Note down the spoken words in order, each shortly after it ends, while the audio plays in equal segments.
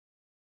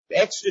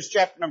Exodus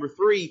chapter number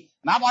 3,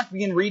 and I'd like to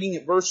begin reading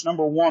at verse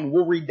number 1.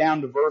 We'll read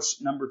down to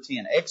verse number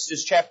 10.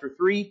 Exodus chapter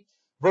 3,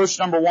 verse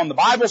number 1. The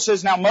Bible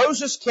says, Now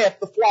Moses kept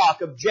the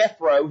flock of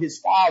Jethro, his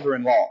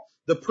father-in-law,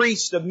 the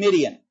priest of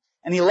Midian.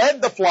 And he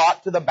led the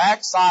flock to the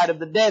backside of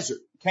the desert,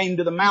 came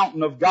to the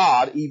mountain of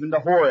God, even to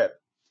Horeb.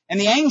 And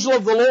the angel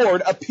of the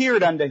Lord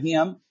appeared unto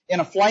him in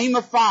a flame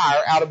of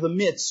fire out of the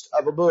midst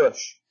of a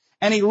bush.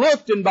 And he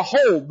looked, and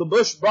behold, the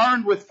bush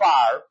burned with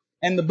fire,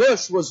 and the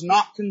bush was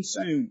not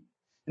consumed.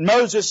 And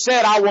Moses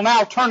said, I will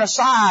now turn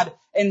aside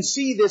and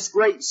see this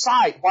great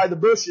sight, why the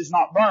bush is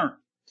not burnt.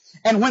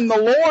 And when the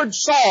Lord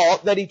saw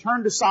that he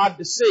turned aside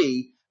to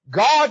see,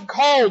 God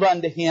called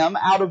unto him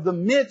out of the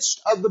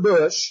midst of the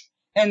bush,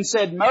 and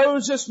said,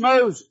 Moses,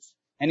 Moses.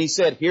 And he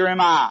said, Here am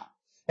I.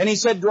 And he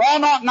said, Draw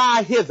not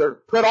nigh hither,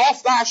 put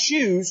off thy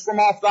shoes from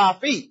off thy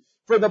feet,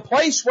 for the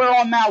place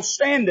whereon thou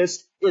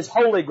standest is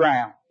holy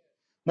ground.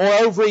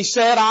 Moreover, he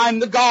said, I am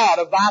the God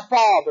of thy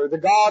father, the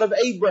God of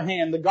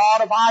Abraham, the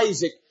God of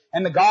Isaac,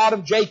 and the God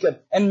of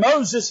Jacob. And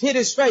Moses hid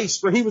his face,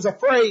 for he was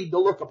afraid to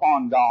look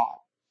upon God.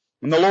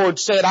 And the Lord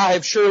said, I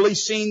have surely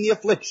seen the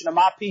affliction of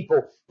my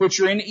people which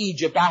are in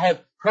Egypt. I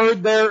have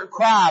heard their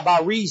cry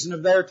by reason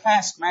of their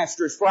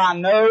taskmasters, for I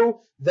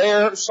know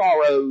their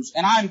sorrows.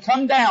 And I am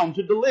come down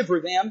to deliver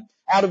them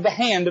out of the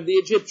hand of the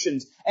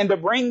Egyptians, and to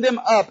bring them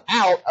up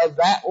out of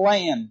that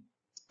land,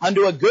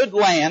 unto a good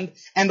land,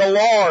 and a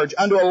large,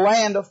 unto a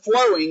land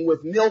flowing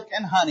with milk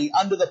and honey,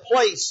 unto the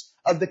place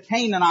of the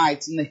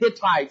Canaanites, and the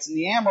Hittites, and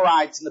the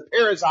Amorites, and the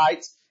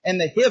Perizzites, and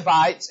the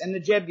Hivites, and the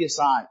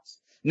Jebusites.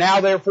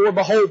 Now therefore,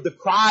 behold, the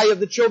cry of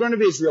the children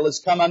of Israel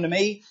is come unto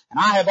me, and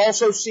I have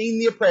also seen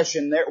the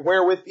oppression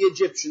wherewith the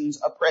Egyptians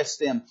oppressed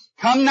them.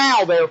 Come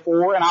now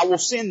therefore, and I will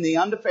send thee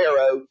unto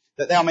Pharaoh,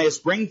 that thou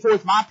mayest bring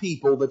forth my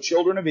people, the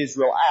children of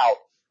Israel, out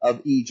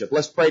of Egypt.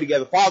 Let's pray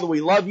together. Father,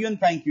 we love you and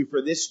thank you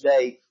for this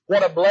day.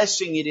 What a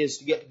blessing it is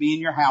to get to be in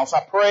your house.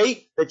 I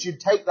pray that you'd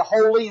take the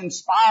holy,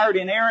 inspired,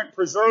 inerrant,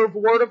 preserved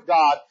Word of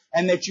God,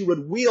 and that you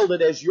would wield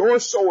it as your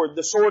sword,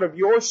 the sword of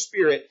your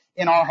Spirit,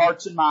 in our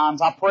hearts and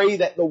minds. I pray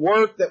that the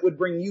work that would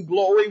bring you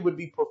glory would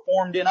be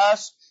performed in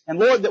us. And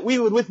Lord, that we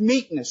would with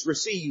meekness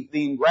receive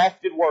the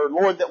engrafted Word.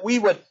 Lord, that we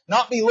would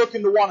not be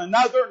looking to one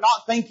another,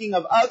 not thinking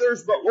of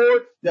others, but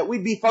Lord, that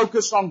we'd be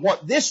focused on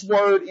what this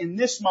Word in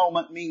this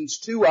moment means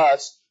to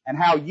us and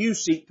how you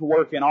seek to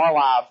work in our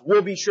lives.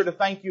 We'll be sure to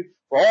thank you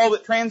for all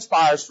that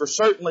transpires, for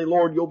certainly,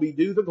 Lord, you'll be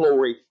due the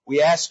glory.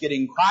 We ask it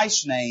in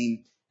Christ's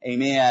name.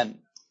 Amen.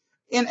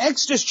 In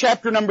Exodus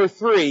chapter number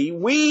 3,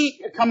 we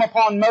come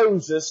upon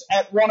Moses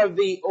at one of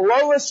the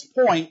lowest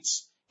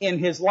points in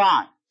his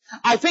life.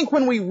 I think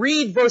when we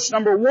read verse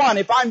number 1,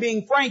 if I'm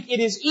being frank, it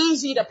is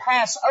easy to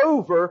pass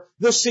over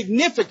the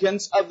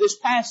significance of this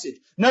passage.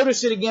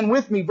 Notice it again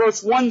with me.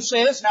 Verse 1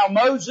 says, Now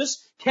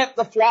Moses kept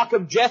the flock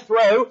of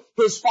Jethro,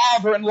 his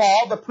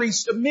father-in-law, the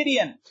priest of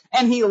Midian.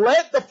 And he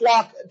led the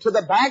flock to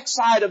the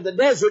backside of the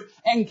desert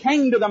and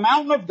came to the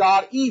mountain of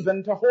God,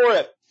 even to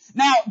Horeb.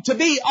 Now, to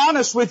be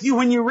honest with you,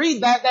 when you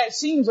read that, that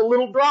seems a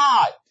little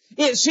dry.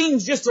 It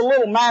seems just a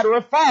little matter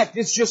of fact.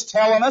 It's just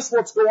telling us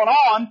what's going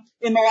on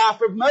in the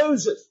life of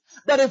Moses.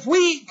 But if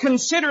we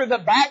consider the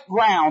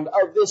background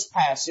of this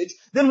passage,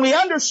 then we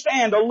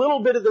understand a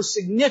little bit of the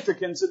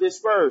significance of this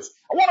verse.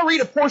 I want to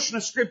read a portion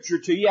of Scripture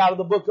to you out of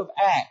the book of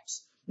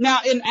Acts. Now,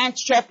 in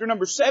Acts chapter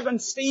number 7,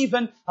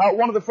 Stephen,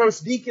 one of the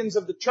first deacons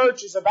of the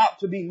church, is about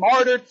to be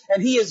martyred,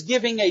 and he is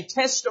giving a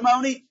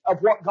testimony of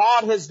what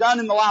God has done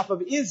in the life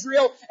of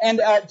Israel and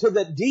to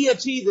the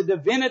deity, the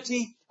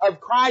divinity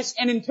of Christ.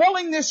 And in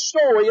telling this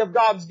story of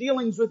God's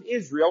dealings with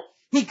Israel,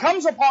 he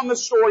comes upon the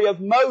story of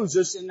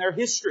Moses in their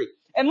history.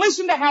 And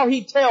listen to how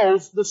he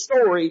tells the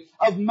story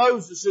of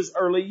Moses'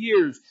 early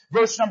years.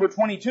 Verse number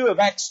 22 of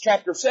Acts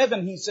chapter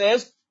 7, he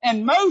says,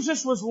 And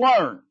Moses was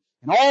learned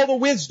in all the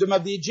wisdom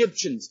of the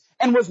Egyptians,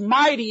 and was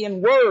mighty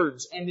in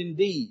words and in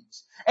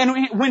deeds.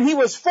 And when he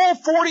was full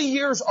 40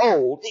 years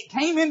old, it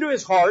came into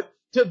his heart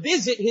to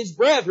visit his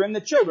brethren,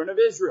 the children of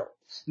Israel.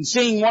 And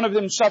seeing one of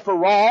them suffer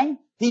wrong,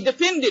 he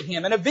defended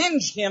him and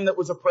avenged him that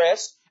was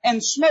oppressed,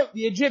 and smote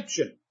the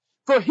Egyptian.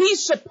 For he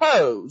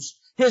supposed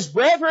his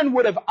brethren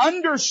would have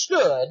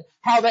understood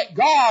how that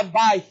God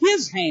by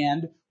his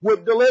hand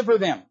would deliver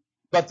them.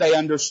 But they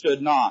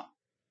understood not.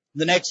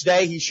 The next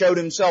day he showed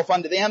himself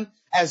unto them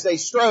as they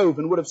strove,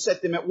 and would have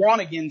set them at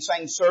one again,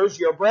 saying, Sirs,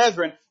 ye are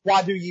brethren,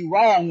 why do ye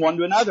wrong one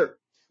to another?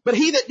 But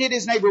he that did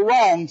his neighbor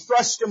wrong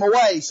thrust him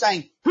away,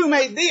 saying, Who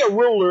made thee a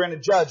ruler and a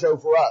judge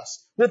over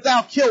us? Wilt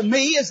thou kill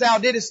me as thou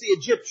didst the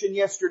Egyptian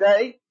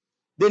yesterday?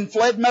 Then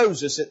fled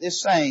Moses at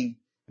this saying,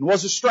 and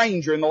was a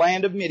stranger in the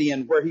land of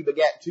Midian, where he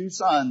begat 2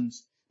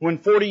 sons. When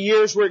 40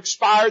 years were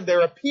expired,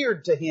 there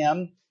appeared to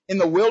him in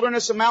the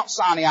wilderness of Mount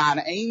Sinai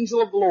an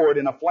angel of the Lord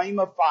in a flame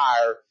of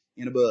fire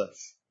in a bush.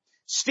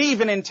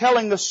 Stephen, in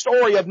telling the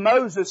story of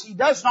Moses, he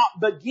does not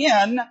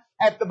begin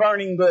at the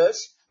burning bush,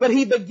 but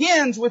he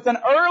begins with an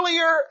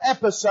earlier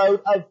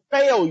episode of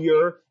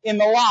failure in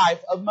the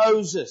life of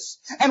Moses.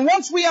 And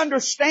once we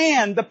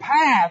understand the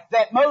path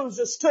that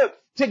Moses took,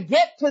 to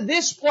get to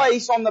this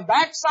place on the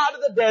backside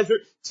of the desert,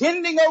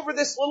 tending over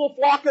this little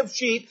flock of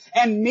sheep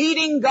and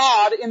meeting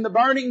God in the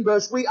burning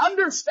bush, we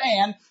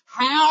understand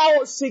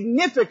how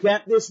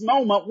significant this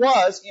moment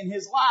was in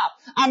his life.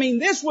 I mean,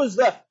 this was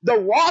the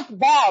rock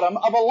bottom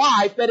of a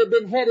life that had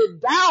been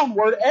headed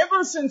downward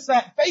ever since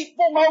that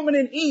fateful moment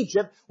in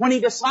Egypt when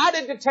he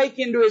decided to take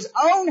into his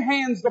own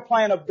hands the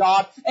plan of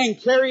God and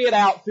carry it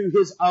out through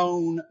his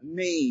own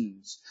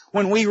means.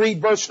 When we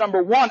read verse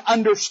number 1,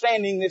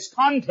 understanding this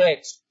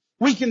context,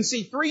 we can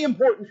see three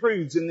important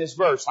truths in this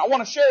verse. I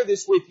want to share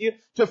this with you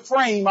to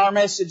frame our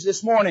message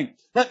this morning.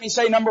 Let me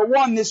say, number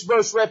 1, this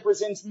verse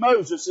represents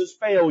Moses'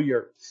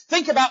 failure.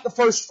 Think about the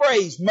first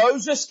phrase.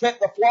 Moses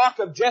kept the flock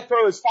of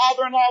Jethro, his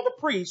father-in-law,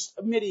 the priest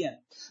of Midian.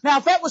 Now,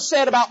 if that was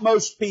said about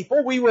most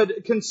people, we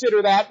would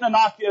consider that an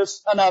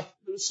innocuous enough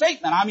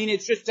statement. I mean,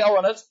 it's just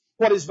telling us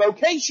what his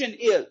vocation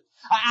is.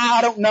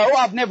 I don't know.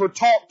 I've never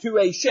talked to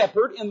a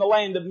shepherd in the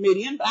land of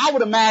Midian, but I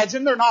would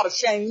imagine they're not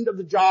ashamed of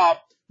the job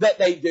that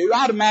they do.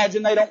 I'd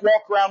imagine they don't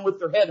walk around with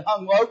their head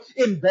hung low,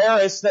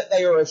 embarrassed that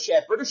they are a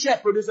shepherd. A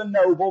shepherd is a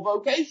noble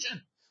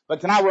vocation.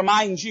 But can I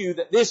remind you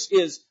that this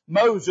is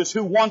Moses,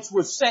 who once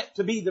was set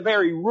to be the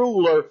very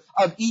ruler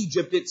of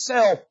Egypt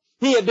itself.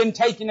 He had been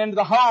taken into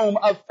the home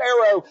of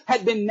Pharaoh,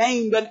 had been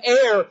named an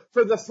heir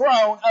for the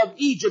throne of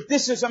Egypt.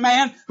 This is a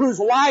man whose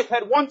life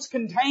had once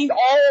contained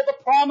all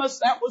the promise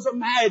that was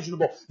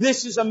imaginable.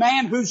 This is a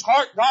man whose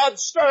heart God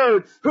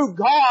stirred, who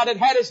God had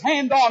had his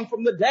hand on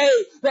from the day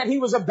that he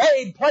was a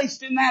babe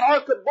placed in that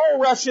ark of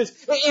bulrushes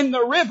in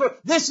the river.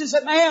 This is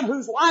a man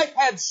whose life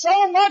had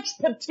so much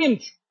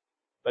potential,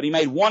 but he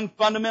made one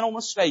fundamental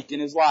mistake in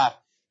his life.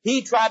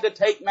 He tried to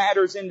take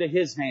matters into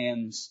his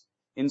hands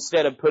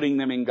instead of putting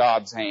them in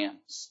God's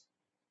hands.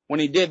 When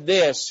he did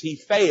this, he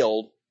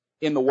failed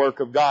in the work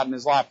of God in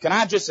his life.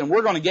 And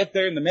we're going to get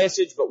there in the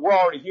message, but we're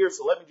already here,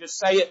 so let me just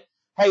say it.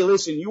 Hey,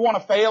 listen, you want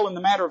to fail in the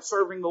matter of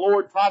serving the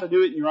Lord, try to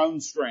do it in your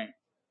own strength.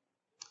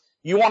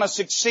 You want to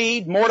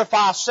succeed,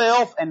 mortify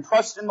self and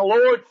trust in the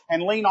Lord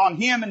and lean on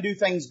Him and do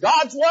things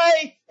God's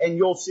way, and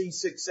you'll see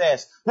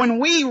success. When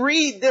we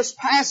read this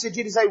passage,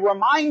 it is a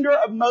reminder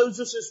of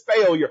Moses'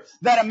 failure.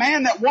 That a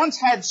man that once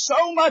had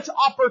so much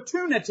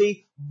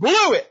opportunity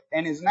blew it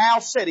and is now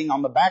sitting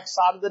on the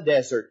backside of the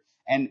desert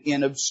and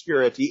in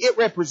obscurity. It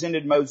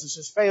represented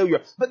Moses'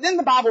 failure. But then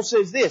the Bible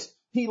says this,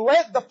 he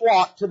led the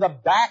flock to the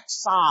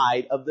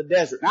backside of the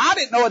desert. Now, I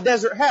didn't know a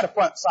desert had a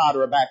front side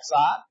or a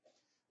backside.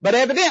 But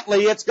evidently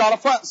it's got a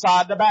front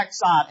side and a back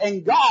side.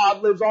 And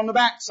God lives on the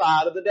back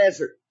side of the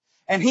desert.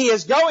 And He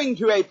is going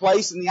to a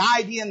place, and the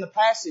idea in the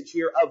passage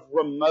here, of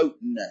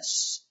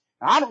remoteness.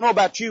 Now, I don't know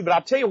about you, but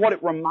I'll tell you what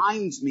it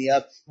reminds me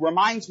of. It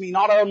reminds me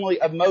not only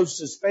of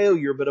Moses'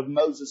 failure, but of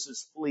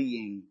Moses'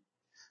 fleeing.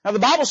 Now the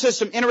Bible says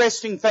some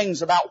interesting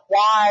things about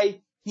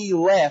why he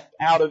left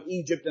out of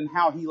Egypt and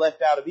how he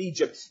left out of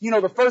Egypt. You know,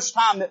 the first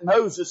time that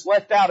Moses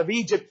left out of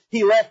Egypt,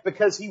 he left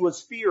because he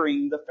was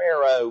fearing the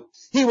Pharaoh.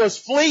 He was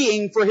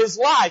fleeing for his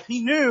life.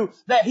 He knew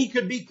that he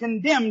could be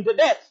condemned to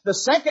death. The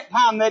second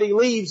time that he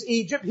leaves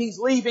Egypt, he's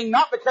leaving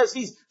not because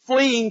he's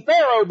fleeing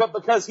Pharaoh, but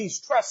because he's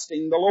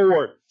trusting the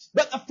Lord.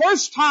 But the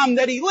first time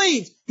that he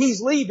leaves, he's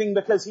leaving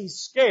because he's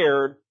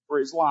scared for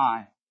his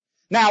life.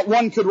 Now,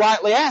 one could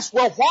rightly ask,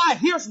 well, why?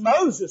 Here's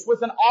Moses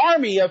with an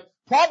army of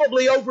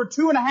probably over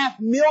 2.5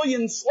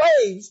 million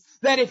slaves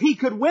that if he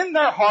could win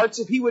their hearts,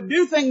 if he would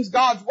do things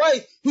God's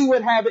way, he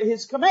would have at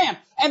his command.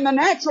 And the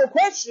natural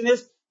question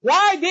is,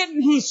 why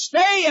didn't he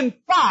stay and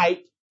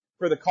fight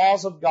for the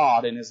cause of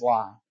God in his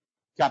life?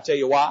 Can I tell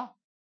you why?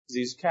 Because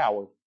he's a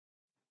coward.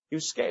 He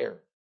was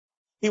scared.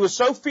 He was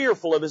so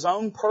fearful of his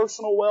own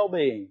personal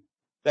well-being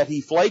that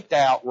he flaked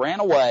out, ran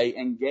away,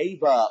 and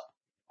gave up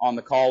on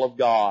the call of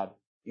God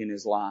in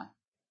his life.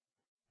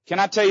 Can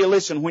I tell you,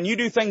 listen, when you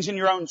do things in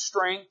your own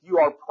strength, you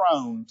are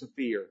prone to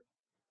fear.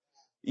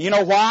 You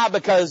know why?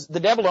 Because the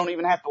devil don't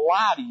even have to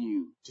lie to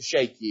you to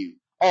shake you.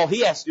 All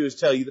he has to do is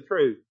tell you the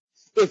truth.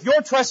 If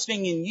you're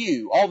trusting in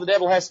you, all the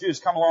devil has to do is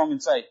come along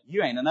and say,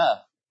 you ain't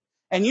enough.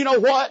 And you know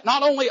what?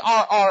 Not only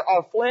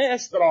our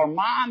flesh, but our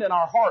mind and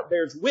our heart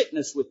bears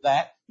witness with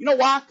that. You know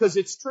why? Because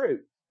it's true.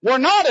 We're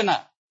not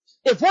enough.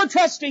 If we're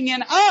trusting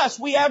in us,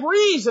 we have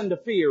reason to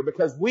fear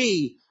because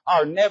we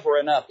are never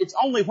enough. It's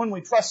only when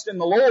we trust in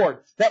the Lord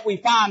that we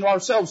find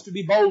ourselves to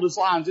be bold as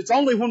lions. It's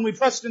only when we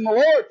trust in the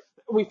Lord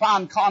that we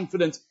find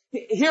confidence.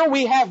 Here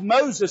we have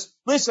Moses.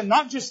 Listen,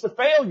 not just the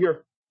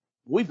failure.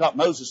 We've got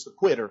Moses the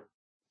quitter.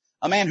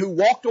 A man who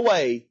walked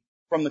away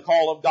from the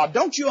call of God.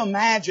 Don't you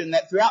imagine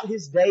that throughout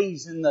his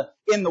days in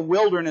the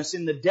wilderness,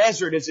 in the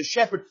desert as a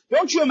shepherd,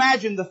 don't you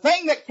imagine the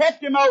thing that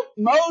kept him out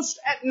most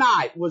at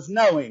night was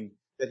knowing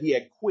that he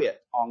had quit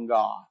on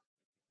God.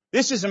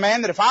 This is a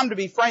man that, if I'm to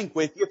be frank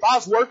with you, if I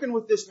was working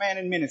with this man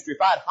in ministry,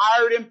 if I'd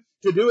hired him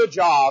to do a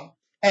job,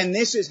 and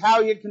this is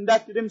how he had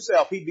conducted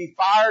himself, he'd be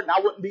fired and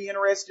I wouldn't be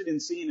interested in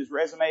seeing his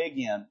resume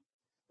again.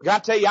 But I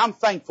tell you, I'm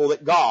thankful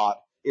that God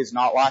is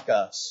not like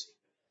us.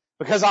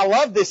 Because I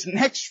love this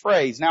next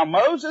phrase. Now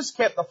Moses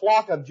kept the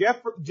flock of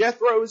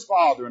Jethro, his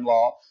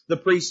father-in-law, the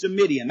priest of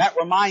Midian. That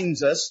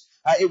reminds us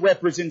It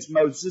represents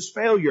Moses'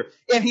 failure.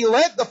 And he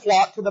led the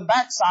flock to the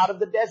backside of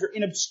the desert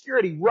in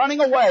obscurity,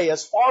 running away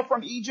as far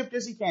from Egypt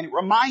as he can. It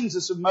reminds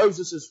us of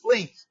Moses'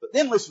 fleeing. But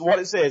then listen to what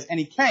it says. And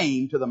he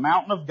came to the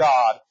mountain of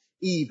God,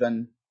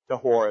 even to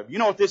Horeb. You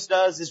know what this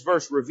does? This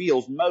verse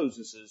reveals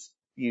Moses'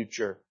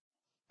 future.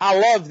 I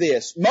love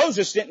this.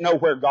 Moses didn't know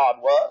where God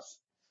was.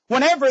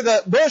 Whenever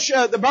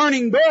the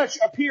burning bush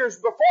appears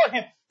before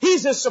him,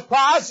 he's as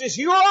surprised as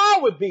you or I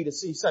would be to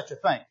see such a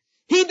thing.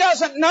 He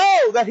doesn't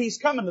know that he's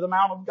coming to the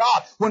Mount of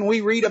God. When we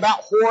read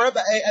about Horeb,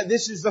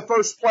 this is the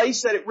first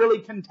place that it really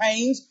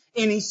contains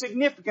any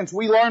significance.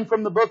 We learn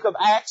from the book of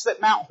Acts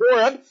that Mount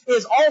Horeb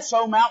is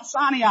also Mount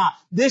Sinai.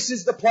 This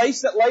is the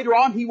place that later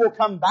on he will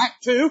come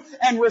back to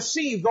and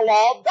receive the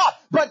law of God.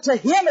 But to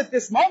him at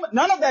this moment,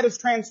 none of that has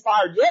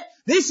transpired yet.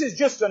 This is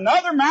just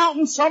another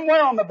mountain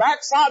somewhere on the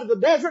backside of the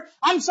desert.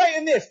 I'm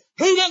saying this.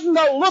 He didn't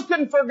go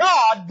looking for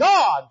God.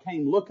 God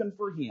came looking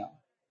for him.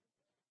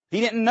 He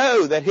didn't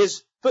know that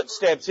his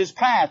footsteps, his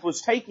path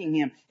was taking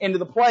him into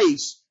the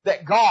place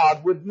that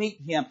God would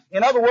meet him.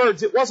 In other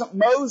words, it wasn't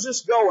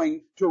Moses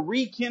going to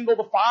rekindle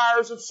the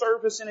fires of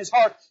service in his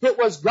heart. It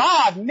was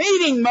God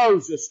meeting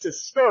Moses to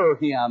stir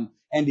him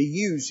and to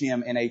use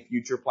him in a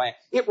future plan.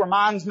 It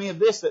reminds me of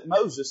this, that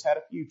Moses had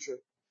a future.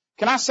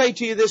 Can I say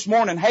to you this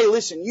morning, hey,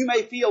 listen, you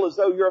may feel as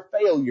though you're a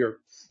failure.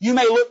 You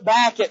may look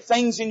back at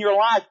things in your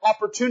life,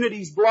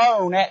 opportunities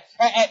blown,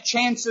 at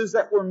chances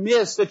that were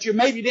missed, that you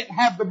maybe didn't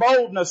have the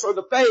boldness or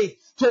the faith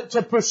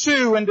to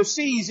pursue and to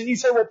seize. And you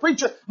say, well,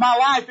 preacher, my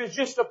life is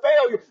just a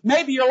failure.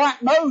 Maybe you're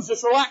like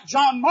Moses or like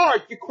John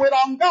Mark. You quit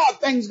on God.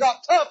 Things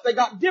got tough. They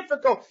got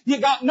difficult. You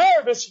got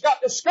nervous. You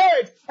got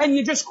discouraged. And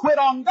you just quit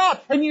on God.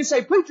 And you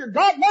say, preacher,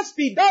 God must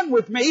be done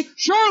with me.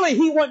 Surely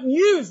He wouldn't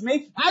use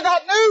me. I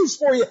got news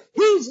for you.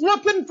 He's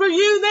looking for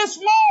you this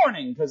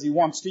morning because He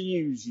wants to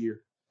use you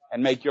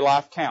and make your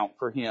life count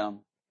for Him.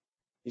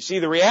 You see,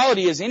 the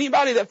reality is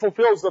anybody that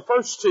fulfills the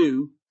first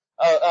two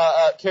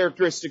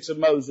characteristics of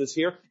Moses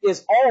here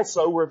is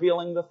also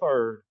revealing the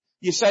third.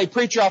 You say,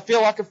 preacher, I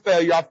feel like a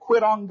failure. I've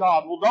quit on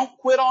God. Well, don't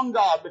quit on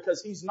God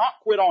because He's not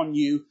quit on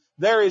you.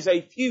 There is a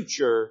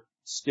future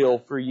still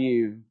for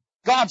you.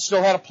 God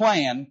still had a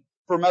plan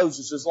for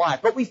Moses'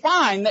 life. But we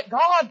find that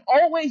God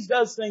always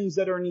does things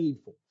that are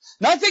needful.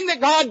 Nothing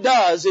that God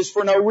does is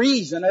for no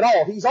reason at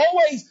all. He's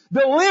always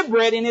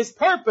deliberate in His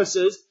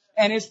purposes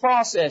and His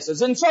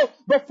processes. And so,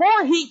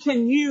 before He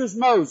can use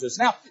Moses,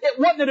 now,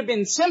 wouldn't it have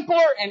been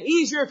simpler and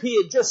easier if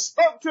He had just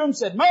spoke to him,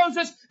 said,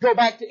 Moses, go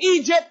back to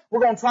Egypt,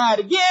 we're going to try it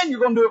again, you're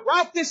going to do it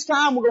right this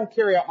time, we're going to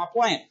carry out my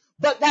plan.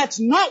 But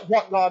that's not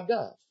what God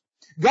does.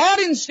 God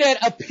instead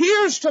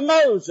appears to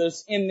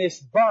Moses in this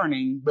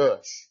burning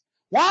bush.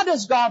 Why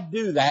does God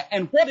do that,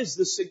 and what is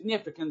the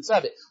significance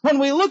of it? When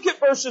we look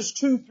at verses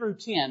 2 through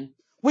 10,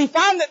 we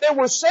find that there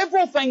were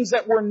several things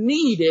that were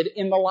needed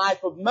in the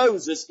life of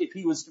Moses if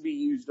he was to be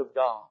used of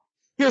God.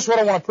 Here's what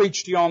I want to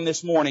preach to you on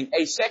this morning.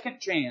 A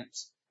second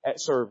chance at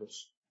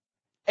service.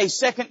 A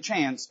second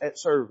chance at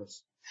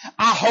service.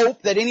 I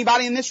hope that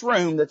anybody in this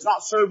room that's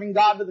not serving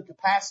God to the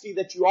capacity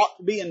that you ought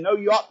to be and know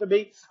you ought to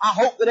be, I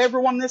hope that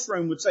everyone in this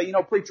room would say,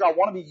 preacher, I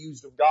want to be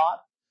used of God.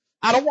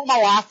 I don't want my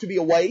life to be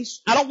a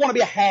waste. I don't want to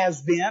be a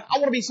has-been. I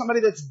want to be somebody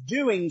that's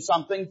doing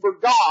something for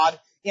God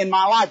in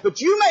my life.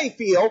 But you may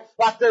feel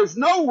like there's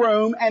no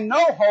room and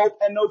no hope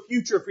and no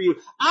future for you.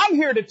 I'm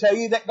here to tell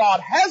you that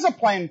God has a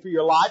plan for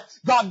your life.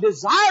 God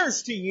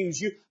desires to use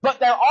you, but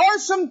there are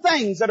some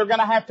things that are going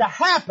to have to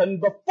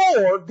happen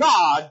before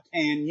God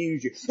can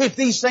use you. If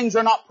these things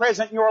are not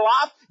present in your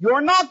life,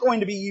 you're not going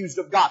to be used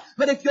of God.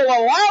 But if you'll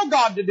allow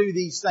God to do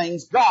these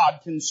things, God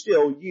can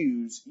still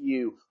use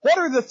you. What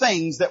are the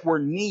things that were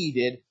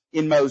needed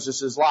in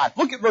Moses' life?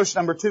 Look at verse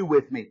number 2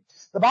 with me.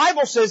 The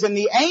Bible says, and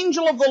the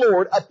angel of the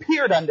Lord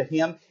appeared unto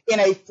him in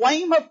a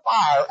flame of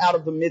fire out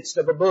of the midst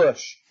of a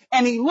bush.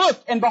 And he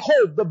looked, and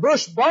behold, the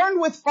bush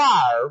burned with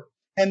fire,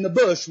 and the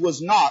bush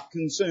was not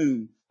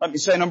consumed. Let me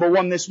say number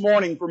 1 this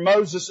morning, for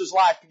Moses'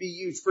 life to be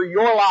used, for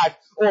your life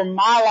or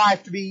my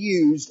life to be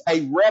used,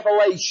 a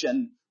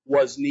revelation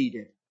was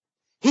needed.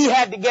 He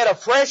had to get a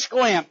fresh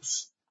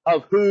glimpse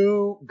of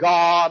who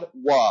God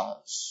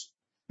was.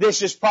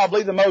 This is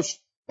probably the most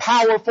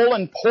powerful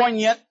and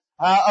poignant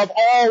of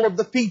all of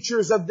the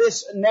features of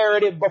this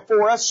narrative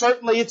before us.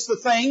 Certainly it's the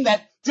thing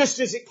that just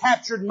as it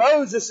captured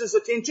Moses'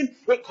 attention,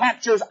 it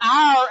captures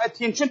our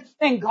attention.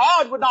 And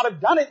God would not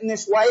have done it in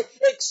this way,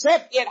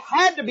 except it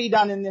had to be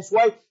done in this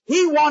way.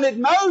 He wanted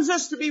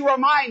Moses to be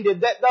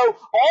reminded that though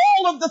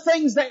all of the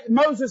things that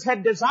Moses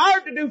had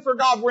desired to do for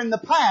God were in the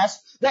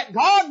past, that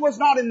God was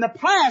not in the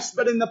past,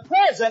 but in the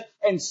present,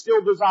 and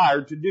still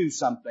desired to do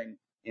something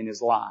in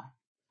his life.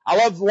 I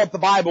love what the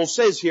Bible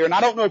says here, and I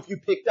don't know if you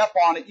picked up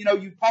on it.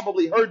 You've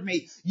probably heard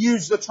me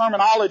use the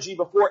terminology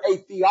before, a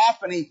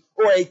theophany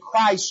or a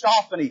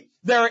Christophany.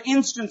 There are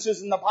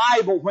instances in the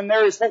Bible when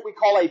there is what we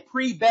call a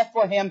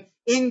pre-Bethlehem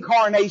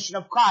incarnation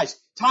of Christ.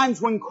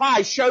 Times when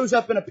Christ shows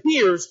up and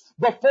appears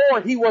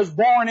before He was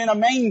born in a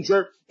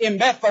manger in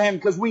Bethlehem,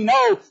 because we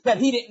know that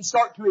He didn't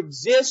start to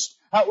exist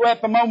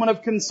At the moment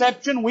of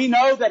conception, we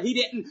know that He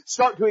didn't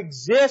start to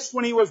exist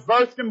when He was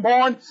birthed and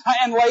born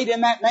and laid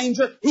in that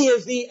manger. He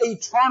is the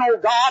eternal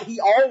God. He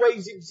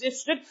always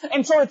existed.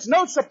 And so it's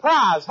no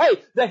surprise,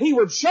 that He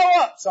would show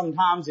up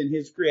sometimes in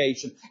His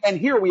creation. And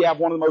here we have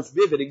one of the most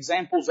vivid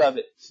examples of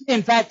it.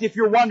 In fact, if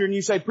you're wondering,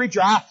 you say,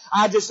 preacher, I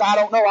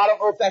don't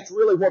know if that's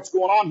really what's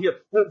going on here.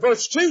 Well,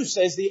 verse 2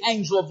 says, the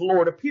angel of the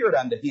Lord appeared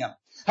unto him.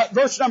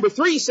 Verse number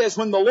 3 says,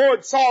 when the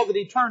Lord saw that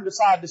he turned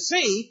aside to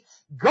see,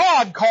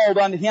 God called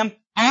unto him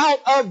out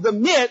of the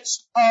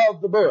midst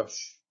of the bush.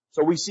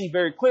 So we see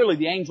very clearly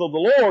the angel of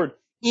the Lord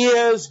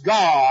is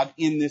God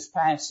in this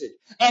passage,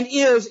 and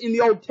is in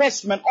the Old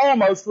Testament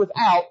almost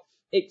without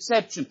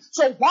exception.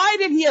 So why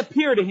did he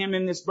appear to him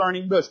in this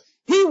burning bush?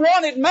 He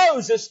wanted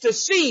Moses to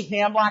see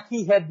him like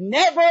he had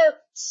never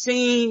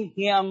seen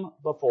him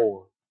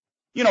before.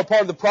 You know,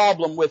 part of the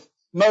problem with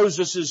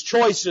Moses'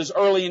 choices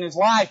early in his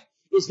life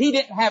is he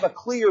didn't have a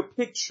clear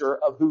picture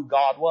of who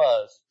God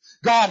was.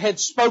 God had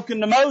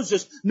spoken to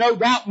Moses. No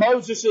doubt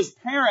Moses'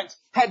 parents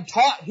had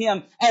taught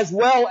him as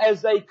well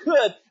as they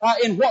could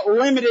in what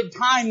limited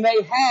time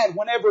they had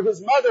whenever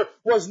his mother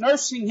was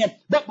nursing him.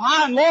 But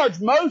by and large,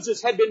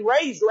 Moses had been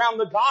raised around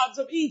the gods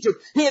of Egypt.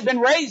 He had been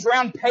raised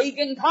around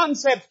pagan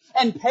concepts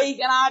and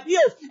pagan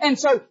ideals. And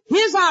so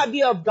his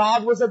idea of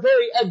God was a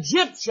very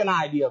Egyptian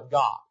idea of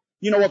God.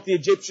 You know what the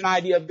Egyptian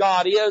idea of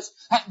God is?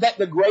 That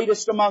the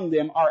greatest among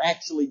them are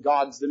actually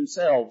gods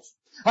themselves.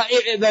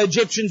 The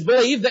Egyptians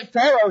believed that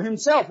Pharaoh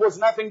himself was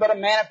nothing but a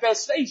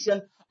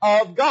manifestation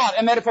of God,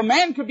 and that if a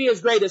man could be as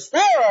great as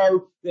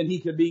Pharaoh, then he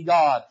could be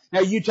God.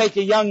 Now you take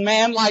a young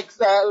man like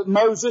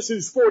Moses,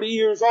 who's 40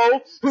 years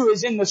old, who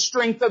is in the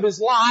strength of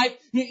his life.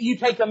 You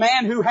take a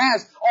man who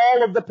has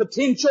all of the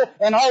potential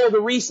and all of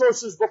the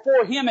resources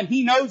before him, and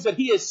he knows that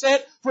he is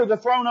set for the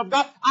throne of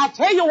God. I'll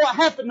tell you what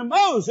happened to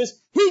Moses.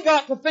 He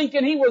got to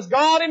thinking he was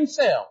God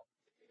himself,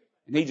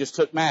 and he just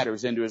took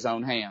matters into his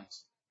own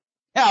hands.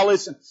 Now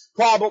listen,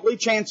 probably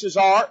chances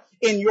are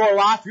in your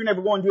life you're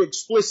never going to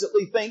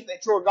explicitly think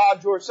that you're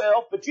God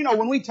yourself. But you know,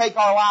 when we take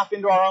our life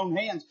into our own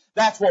hands,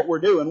 that's what we're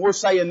doing. We're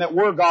saying that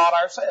we're God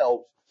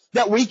ourselves.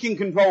 That we can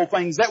control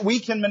things, that we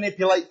can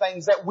manipulate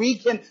things, that we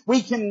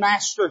can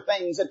master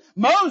things. And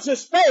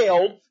Moses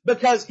failed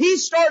because he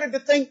started to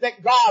think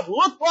that God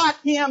looked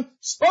like him,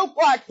 spoke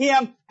like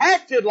him,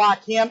 acted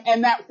like him,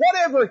 and that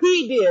whatever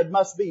he did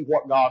must be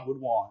what God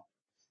would want.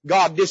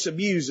 God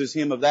disabuses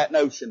him of that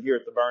notion here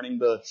at the burning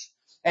bush.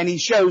 And he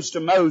shows to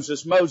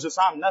Moses, Moses,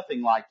 I'm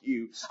nothing like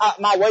you.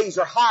 My ways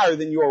are higher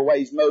than your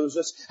ways,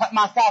 Moses.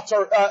 My thoughts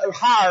are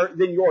higher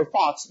than your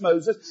thoughts,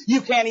 Moses.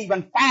 You can't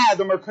even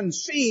fathom or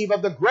conceive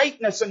of the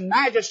greatness and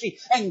majesty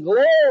and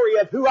glory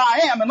of who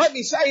I am. And let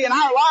me say, in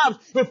our lives,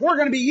 if we're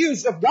going to be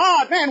used of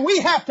God, man, we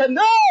have to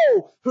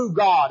know who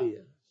God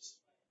is.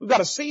 We've got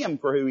to see Him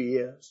for who He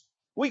is.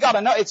 We got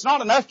to know. It's not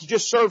enough to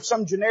just serve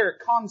some generic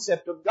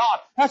concept of God.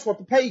 That's what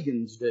the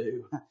pagans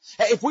do.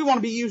 If we want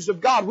to be used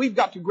of God, we've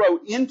got to grow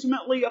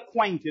intimately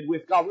acquainted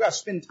with God. We've got to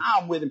spend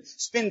time with Him,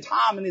 spend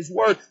time in His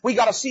Word. We've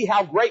got to see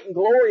how great and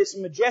glorious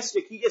and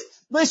majestic He is.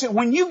 Listen,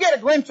 when you get a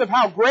glimpse of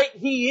how great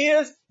He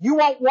is, you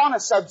won't want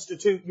to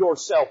substitute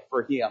yourself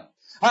for Him.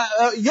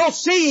 You'll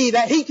see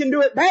that He can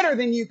do it better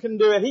than you can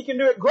do it. He can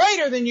do it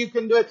greater than you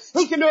can do it.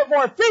 He can do it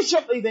more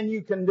efficiently than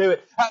you can do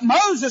it.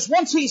 Moses,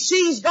 once he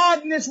sees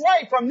God in this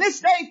way, from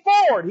this day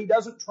forward, he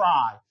doesn't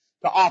try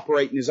to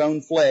operate in his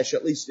own flesh,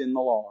 at least in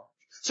the Lord.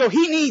 So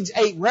he needs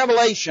a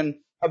revelation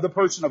of the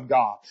person of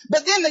God.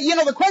 But then,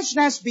 the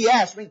question has to be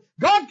asked.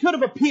 God could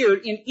have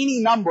appeared in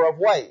any number of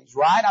ways,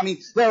 right?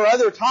 There are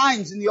other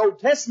times in the Old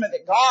Testament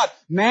that God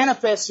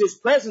manifests His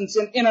presence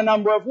in a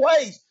number of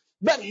ways.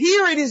 But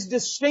here it is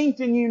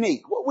distinct and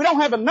unique. We don't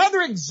have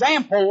another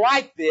example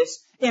like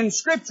this in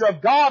Scripture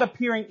of God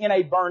appearing in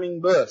a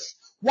burning bush.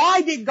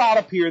 Why did God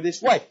appear this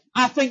way?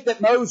 I think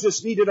that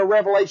Moses needed a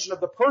revelation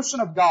of the person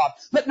of God.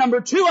 But number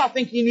two, I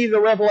think he needed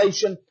a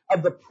revelation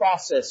of the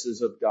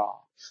processes of God.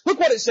 Look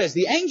what it says.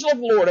 The angel of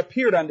the Lord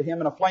appeared unto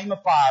him in a flame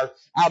of fire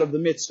out of the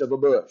midst of a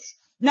bush.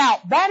 Now,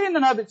 that in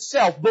and of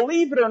itself,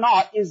 believe it or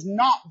not, is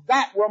not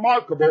that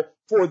remarkable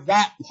for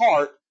that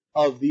part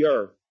of the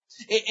earth.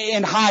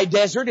 In high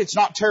desert, it's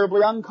not terribly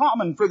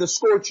uncommon for the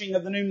scorching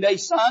of the noonday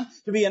sun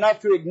to be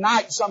enough to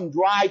ignite some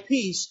dry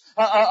piece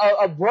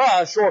of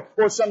brush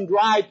or some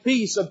dry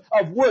piece of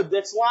wood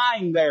that's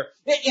lying there.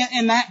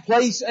 In that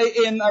place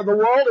in the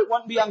world, it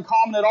wouldn't be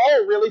uncommon at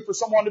all, really, for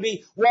someone to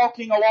be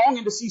walking along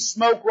and to see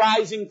smoke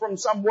rising from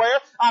somewhere.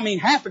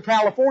 Half of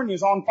California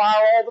is on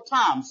fire all the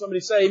time. Somebody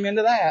say amen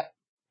to that.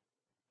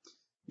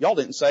 Y'all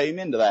didn't say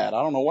amen to that.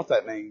 I don't know what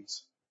that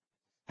means.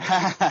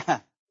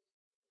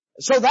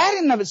 So that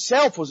in and of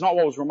itself was not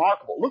what was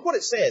remarkable. Look what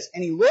it says.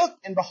 And he looked,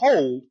 and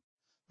behold,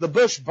 the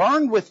bush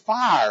burned with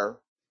fire,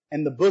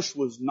 and the bush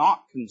was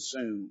not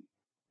consumed.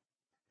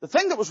 The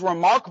thing that was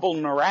remarkable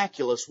and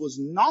miraculous was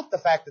not the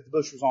fact that the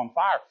bush was on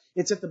fire.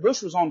 It's that the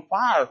bush was on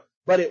fire,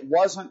 but it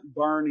wasn't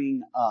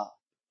burning up.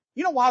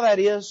 You know why that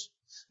is?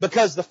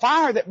 Because the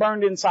fire that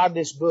burned inside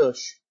this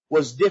bush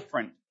was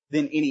different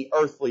than any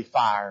earthly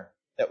fire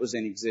that was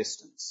in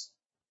existence.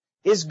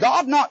 Is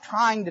God not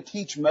trying to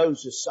teach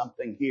Moses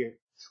something here?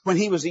 When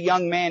he was a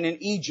young man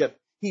in Egypt,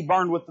 he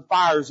burned with the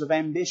fires of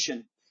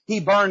ambition. He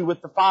burned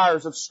with the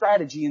fires of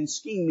strategy and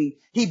scheming.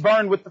 He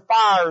burned with the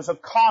fires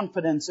of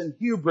confidence and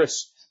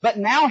hubris. But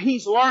now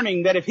he's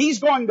learning that if he's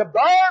going to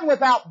burn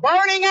without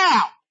burning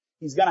out,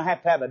 he's going to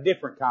have a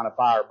different kind of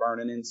fire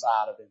burning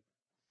inside of him.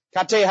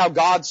 Can I tell you how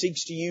God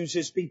seeks to use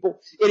His people?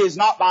 It is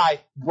not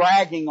by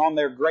bragging on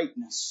their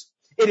greatness.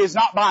 It is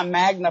not by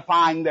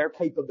magnifying their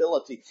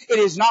capability. It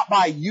is not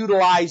by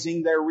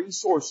utilizing their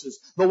resources.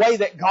 The way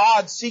that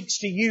God seeks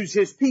to use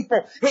His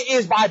people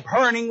is by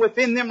burning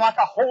within them like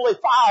a holy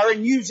fire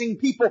and using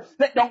people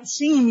that don't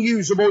seem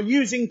usable,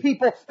 using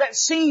people that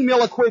seem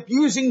ill-equipped,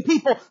 using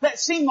people that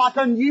seem like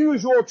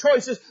unusual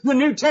choices. The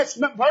New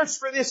Testament verse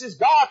for this is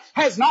God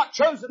has not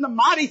chosen the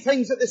mighty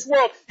things of this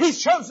world.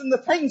 He's chosen the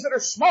things that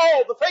are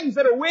small, the things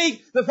that are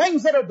weak, the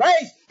things that are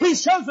base.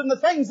 He's chosen the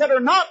things that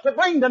are not to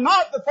bring to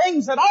naught the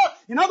things that are.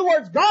 In other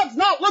words, God's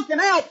not looking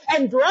out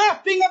and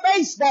drafting a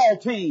baseball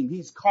team.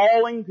 He's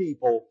calling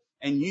people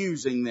and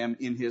using them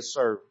in His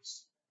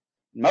service.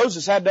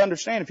 Moses had to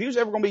understand if he was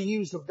ever going to be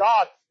used of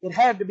God, it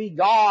had to be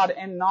God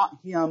and not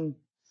him.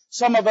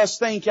 Some of us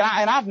think,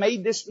 and I've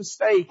made this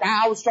mistake.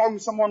 I was talking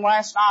to someone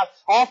last night.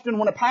 Often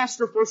when a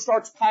pastor first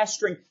starts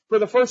pastoring, for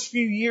the first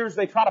few years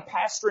they try to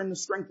pastor in the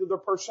strength of their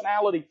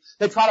personality.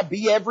 They try to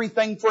be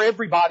everything for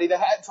everybody. They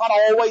try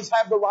to always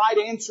have the right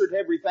answer to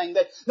everything.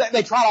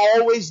 They try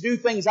to always do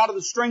things out of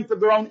the strength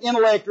of their own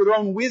intellect or their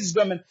own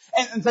wisdom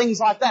and things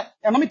like that.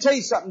 And let me tell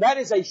you something. That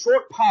is a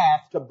short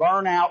path to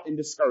burnout and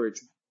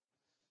discouragement.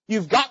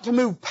 You've got to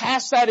move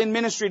past that in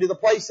ministry to the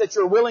place that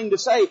you're willing to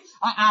say,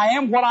 I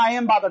am what I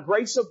am by the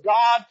grace of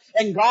God,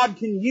 and God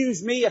can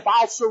use me if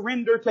I'll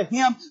surrender to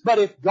Him. But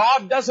if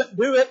God doesn't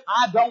do it,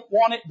 I don't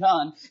want it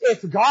done.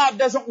 If God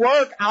doesn't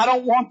work, I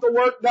don't want the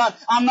work done.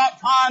 I'm not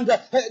trying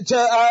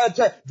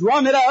to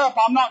drum it up.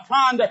 I'm not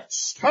trying to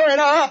stir it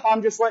up.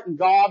 I'm just letting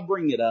God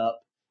bring it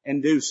up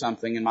and do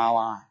something in my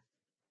life.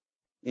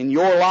 In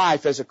your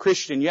life as a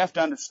Christian, you have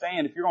to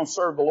understand if you're going to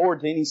serve the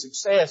Lord to any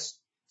success,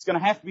 it's going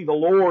to have to be the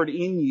Lord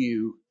in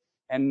you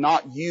and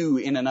not you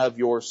in and of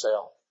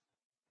yourself.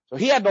 So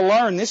he had to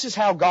learn this is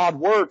how God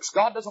works.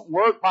 God doesn't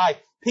work by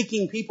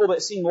picking people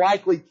that seem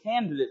likely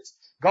candidates.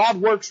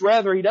 God works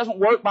rather, He doesn't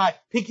work by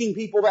picking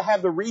people that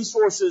have the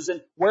resources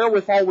and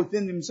wherewithal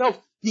within themselves.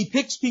 He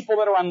picks people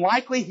that are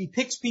unlikely. He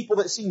picks people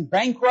that seem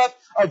bankrupt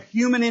of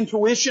human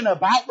intuition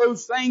about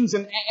those things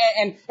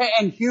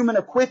and human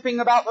equipping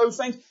about those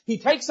things. He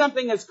takes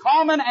something as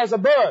common as a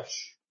bush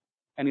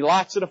and He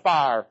lights it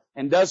afire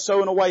and does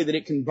so in a way that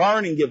it can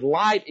burn and give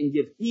light and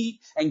give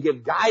heat and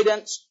give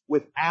guidance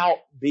without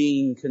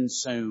being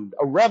consumed.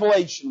 A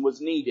revelation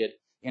was needed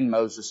in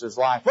Moses'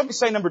 life. Let me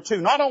say number 2,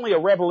 not only a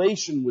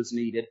revelation was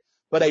needed,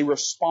 but a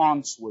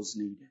response was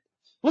needed.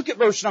 Look at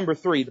verse number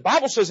 3. The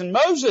Bible says, and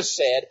Moses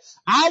said,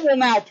 I will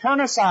now turn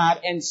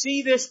aside and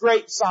see this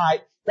great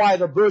sight, why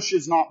the bush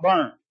is not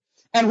burned.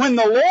 And when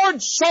the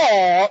Lord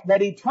saw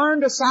that he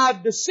turned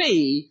aside to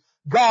see,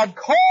 God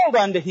called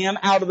unto him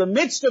out of the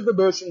midst of the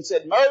bush and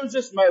said,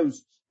 Moses,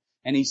 Moses.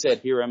 And he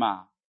said, Here am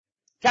I.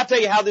 Can I tell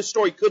you how this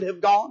story could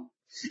have gone?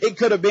 It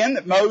could have been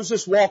that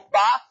Moses walked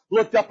by,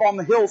 looked up on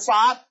the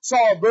hillside,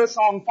 saw a bush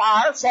on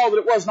fire, saw that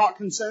it was not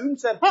consumed,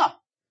 said,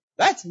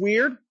 that's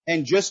weird,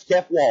 and just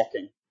kept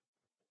walking.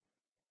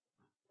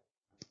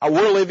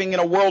 We're living in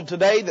a world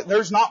today that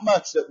there's not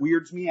much that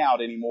weirds me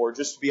out anymore,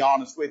 just to be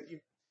honest with you.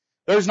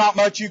 There's not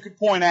much you could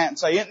point at and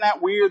say, isn't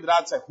that weird? That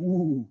I'd say,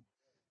 ooh.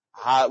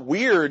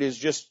 Weird is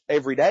just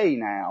every day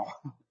now.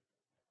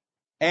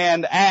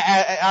 And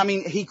I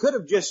mean, he could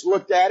have just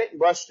looked at it and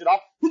brushed it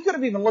off. He could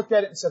have even looked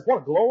at it and said,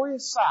 what a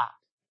glorious sight.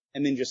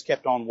 And then just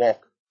kept on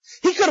walking.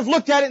 He could have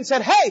looked at it and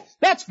said, hey,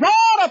 that's God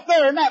up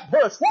there in that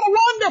bush. What a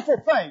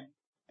wonderful thing.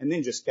 And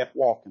then just kept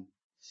walking.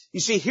 You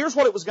see, here's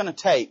what it was going to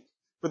take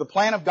for the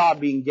plan of God to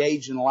be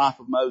engaged in the life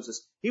of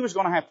Moses. He was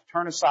going to have to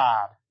turn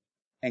aside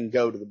and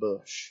go to the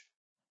bush.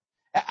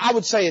 I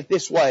would say it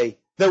this way.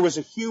 There was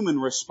a human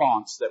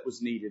response that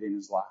was needed in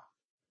his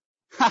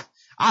life.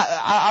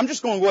 I'm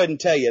just going to go ahead and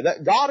tell you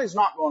that God is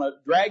not going to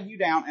drag you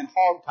down and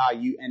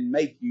hogtie you and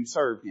make you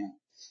serve Him.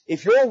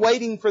 If you're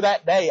waiting for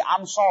that day,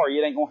 I'm sorry,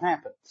 it ain't going to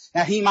happen.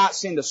 Now, He might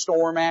send a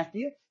storm after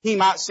you. He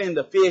might send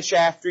a fish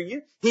after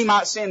you. He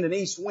might send an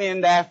east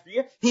wind after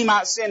you. He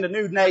might send a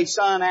noonday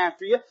sun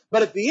after you.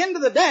 But at the end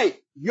of the day,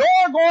 you're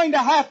going to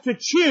have to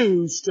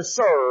choose to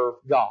serve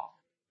God.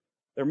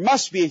 There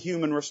must be a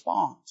human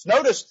response.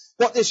 Notice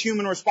what this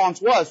human response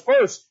was.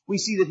 First, we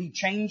see that he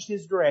changed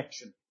his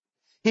direction.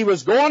 He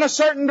was going a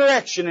certain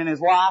direction in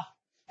his life,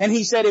 and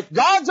he said, if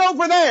God's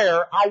over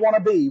there, I want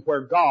to be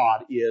where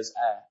God is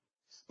at.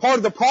 Part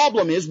of the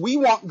problem is we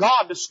want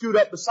God to scoot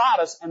up beside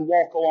us and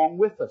walk along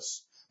with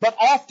us. But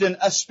often,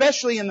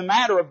 especially in the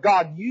matter of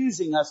God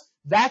using us,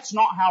 That's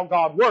not how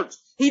God works.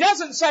 He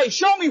doesn't say,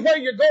 show me where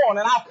you're going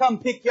and I'll come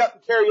pick you up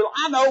and carry you.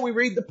 I know we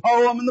read the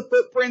poem and the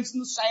footprints in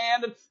the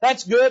sand and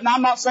that's good, and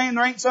I'm not saying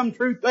there ain't some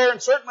truth there,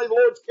 and certainly the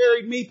Lord's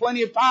carried me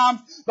plenty of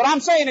times, but I'm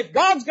saying if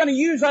God's going to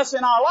use us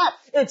in our life,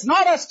 it's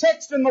not us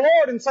texting the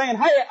Lord and saying,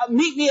 hey,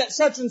 meet me at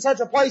such and such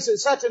a place at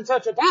such and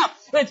such a time.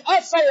 It's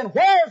us saying,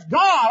 where's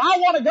God? I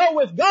want to go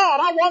with God.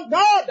 I want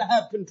God to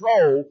have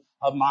control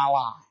of my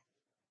life.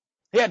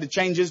 He had to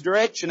change his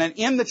direction, and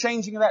in the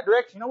changing of that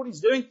direction, you know what he's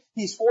doing?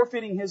 He's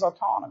forfeiting his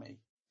autonomy.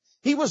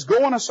 He was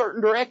going a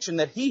certain direction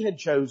that he had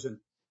chosen,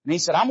 and he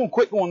said, I'm going to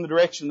quit going the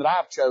direction that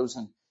I've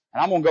chosen,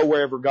 and I'm going to go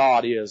wherever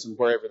God is and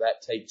wherever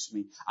that takes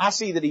me. I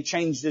see that he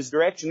changed his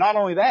direction. Not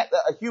only that,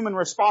 a human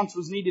response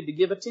was needed to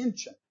give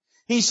attention.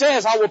 He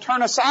says, I will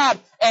turn aside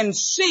and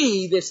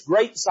see this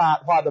great sight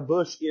while the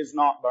bush is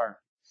not burnt.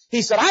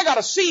 He said, I got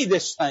to see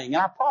this thing. And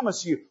I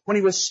promise you, when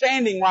he was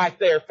standing right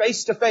there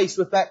face to face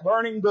with that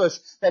burning bush,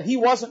 that he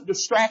wasn't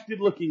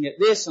distracted looking at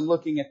this and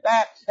looking at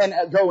that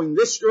and going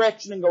this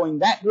direction and going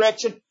that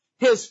direction.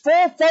 His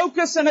full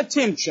focus and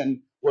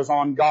attention was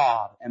on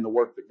God and the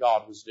work that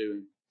God was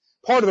doing.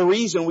 Part of the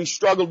reason we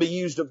struggle to be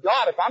used of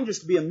God, if I'm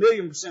just to be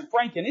 1,000,000%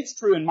 frank, and it's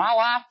true in my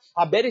life,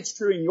 I bet it's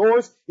true in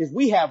yours, is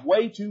we have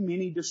way too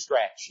many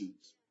distractions.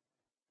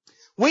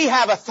 We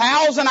have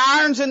 1,000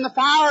 irons in the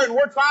fire and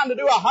we're trying to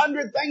do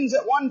 100 things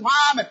at one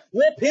time, and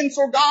we'll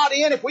pencil God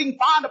in if we can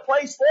find a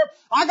place for it.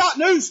 I got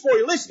news for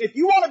you. Listen, if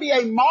you want to be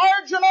a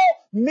marginal,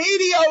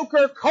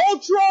 mediocre,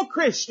 cultural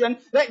Christian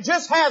that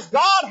just has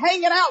God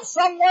hanging out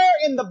somewhere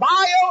in the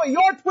bio of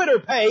your Twitter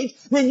page,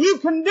 then you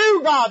can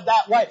do God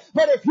that way.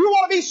 But if you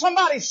want to be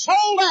somebody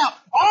sold out,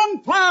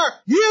 on fire,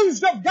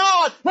 used of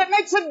God, that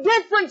makes a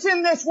difference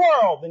in this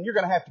world, then you're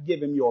going to have to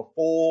give Him your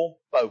full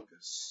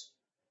focus.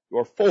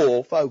 Your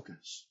full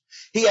focus.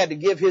 He had to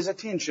give his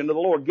attention to the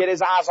Lord, get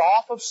his eyes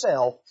off of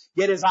self,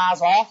 get his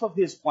eyes off of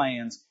his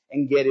plans,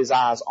 and get his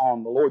eyes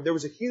on the Lord. There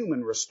was a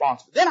human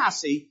response. But then I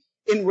see,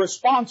 in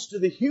response to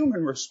the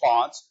human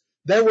response,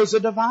 there was a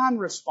divine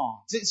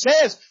response. It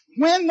says,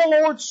 when the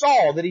Lord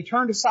saw that he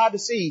turned aside to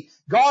see,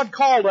 God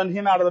called unto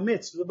him out of the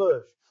midst of the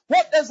bush.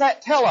 What does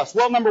that tell us?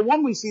 Well, number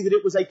one, we see that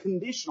it was a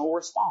conditional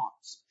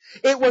response.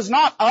 It was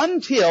not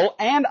until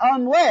and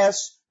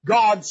unless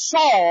God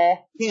saw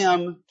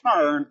him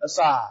turn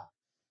aside.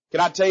 Can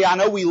I tell you, I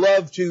know we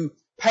love to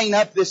paint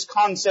up this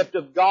concept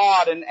of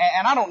God, and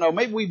I don't know,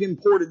 maybe we've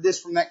imported this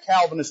from that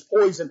Calvinist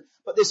poison,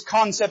 but this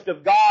concept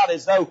of God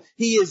as though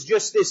He is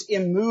just this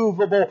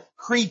immovable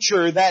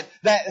creature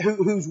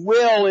whose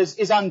will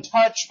is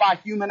untouched by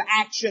human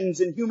actions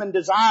and human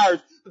desires.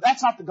 But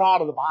that's not the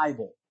God of the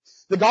Bible.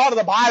 The God of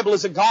the Bible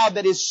is a God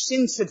that is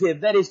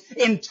sensitive, that is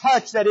in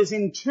touch, that is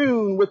in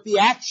tune with the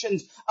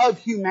actions of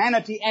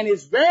humanity, and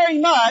is very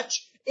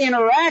much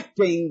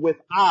interacting with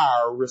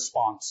our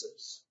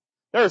responses.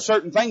 There are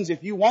certain things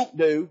if you won't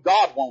do,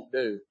 God won't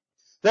do.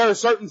 There are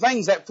certain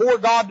things that for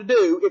God to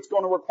do, it's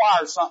going to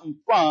require something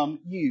from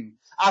you.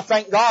 I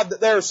thank God that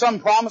there are some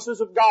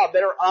promises of God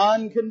that are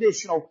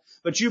unconditional.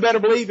 But you better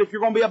believe, if you're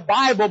going to be a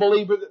Bible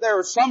believer, that there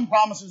are some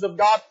promises of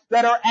God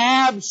that are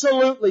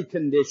absolutely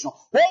conditional.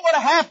 What would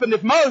have happened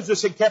if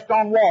Moses had kept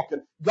on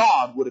walking?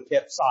 God would have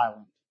kept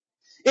silent.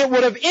 It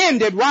would have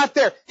ended right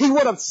there. He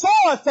would have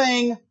saw a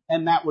thing,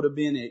 and that would have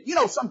been it. You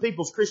know, some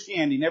people's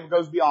Christianity never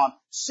goes beyond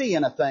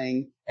seeing a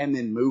thing and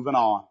then moving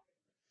on.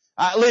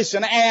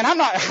 Listen, and I'm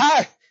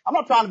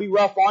not trying to be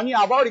rough on you.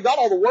 I've already got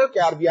all the work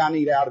out of you I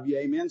need out of you,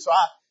 amen. So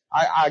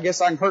I guess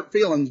I can hurt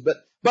feelings,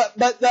 but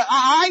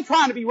I ain't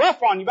trying to be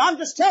rough on you. But I'm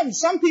just telling you,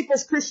 some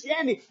people's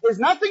Christianity is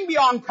nothing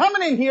beyond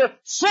coming in here,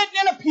 sitting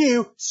in a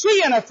pew,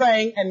 seeing a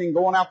thing, and then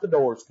going out the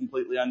doors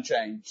completely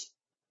unchanged.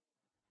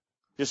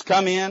 Just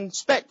come in,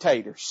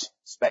 spectators.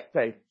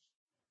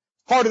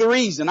 Part of the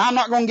reason. I'm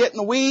not going to get in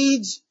the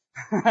weeds.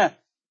 But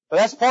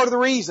that's part of the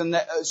reason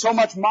that so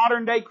much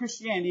modern day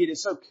Christianity, it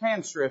is so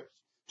cancerous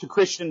to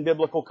Christian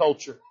biblical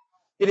culture.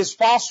 It is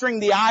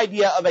fostering the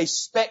idea of a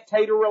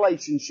spectator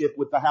relationship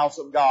with the house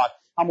of God.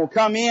 I'm going to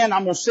come in,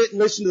 I'm going to sit and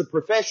listen to the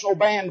professional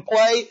band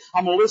play,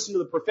 I'm going to listen to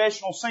the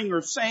professional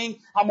singers sing,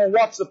 I'm going to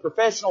watch the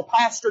professional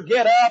pastor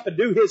get up and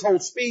do his whole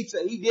speech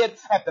that he did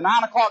at the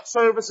 9 o'clock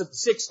service, at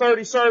the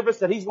 6:30 service,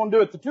 that he's going to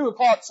do at the 2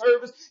 o'clock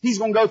service. He's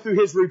going to go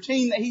through his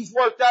routine that he's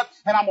worked up,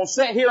 and I'm going to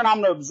sit here and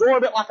I'm going to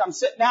absorb it like I'm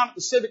sitting down at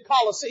the Civic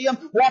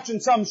Coliseum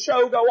watching some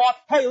show go on.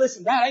 Hey,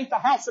 listen, that ain't the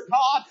house of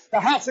God. The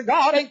house of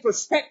God ain't for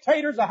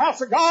spectators. The house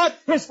of God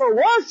is for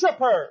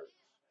worshipers.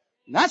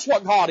 And that's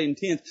what God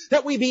intends,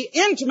 that we be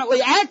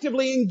intimately,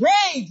 actively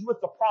engaged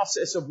with the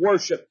process of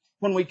worship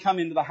when we come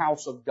into the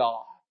house of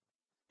God.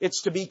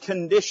 It's to be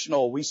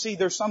conditional. We see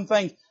there's some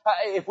things,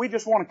 if we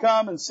just want to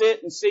come and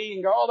sit and see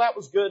and go, oh, that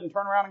was good, and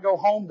turn around and go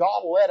home,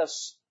 God will let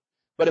us.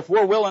 But if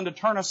we're willing to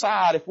turn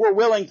aside, if we're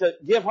willing to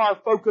give our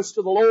focus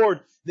to the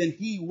Lord, then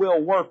He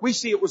will work. We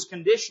see it was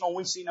conditional.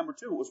 We see number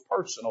two, it was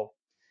personal.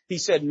 He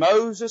said,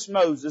 Moses,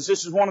 Moses.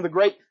 This is one of the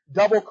great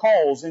double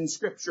calls in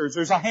Scriptures.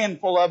 There's a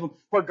handful of them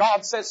where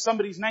God says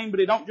somebody's name, but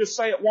He don't just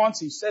say it once,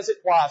 He says it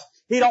twice.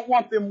 He don't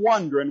want them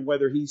wondering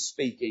whether He's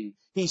speaking.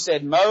 He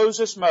said,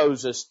 Moses,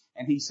 Moses,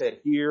 And he said,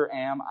 here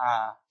am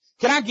I.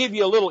 Can I give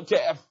you a little,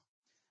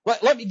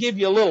 let me give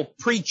you a little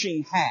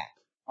preaching hack.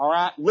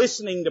 Alright?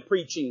 Listening to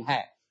preaching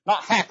hack.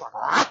 Not hack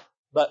like,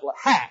 but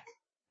hack.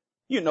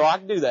 You know I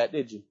can do that,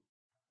 did you?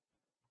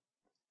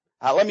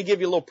 Let me give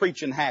you a little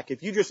preaching hack.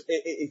 If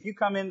you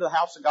come into the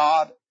house of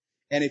God,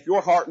 and if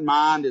your heart and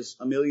mind is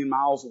a million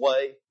miles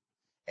away,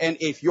 and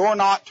if you're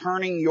not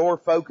turning your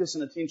focus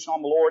and attention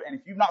on the Lord, and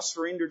if you've not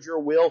surrendered your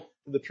will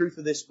to the truth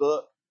of this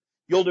book,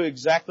 you'll do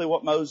exactly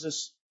what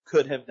Moses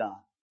could have done.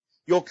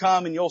 You'll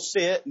come and you'll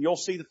sit and you'll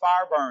see the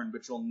fire burn,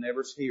 but you'll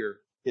never hear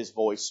His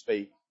voice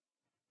speak.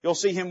 You'll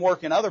see Him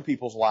work in other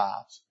people's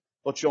lives,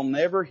 but you'll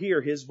never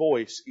hear His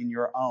voice in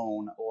your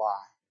own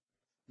life.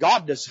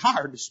 God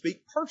desired to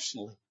speak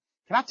personally.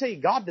 Can I tell you,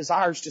 God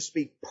desires to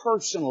speak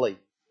personally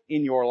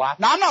in your life.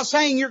 Now, I'm not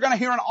saying you're going to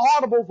hear an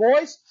audible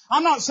voice.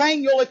 I'm not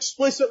saying you'll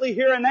explicitly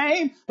hear a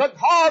name, but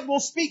God will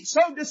speak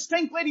so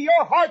distinctly to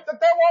your heart that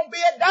there won't be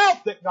a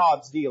doubt that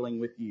God's dealing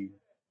with you.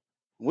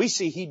 We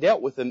see He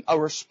dealt with them. A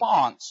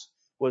response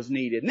was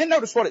needed. And then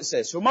notice what it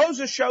says. So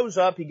Moses shows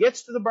up. He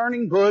gets to the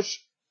burning bush,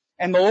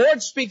 and the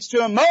Lord speaks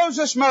to him,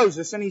 Moses,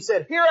 Moses. And he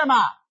said, here am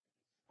I.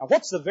 Now,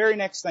 what's the very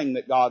next thing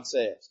that God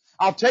says?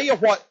 I'll tell you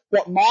what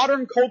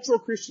modern cultural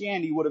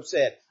Christianity would have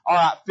said. All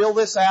right, fill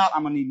this out.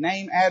 I'm going to need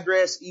name,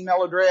 address,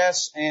 email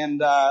address, and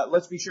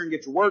let's be sure and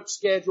get your work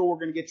schedule. We're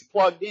going to get you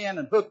plugged in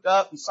and hooked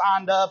up and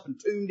signed up and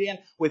tuned in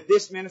with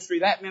this ministry,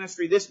 that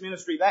ministry, this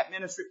ministry, that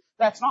ministry.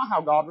 That's not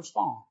how God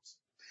responds.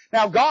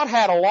 Now, God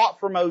had a lot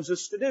for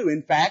Moses to do.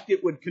 In fact,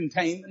 it would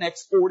contain the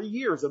next 40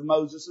 years of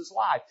Moses'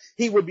 life.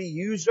 He would be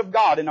used of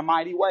God in a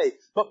mighty way.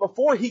 But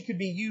before he could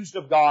be used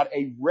of God,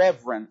 a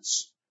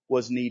reverence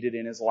was needed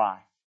in his life.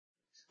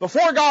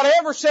 Before God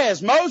ever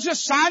says, Moses,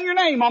 sign your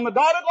name on the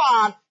dotted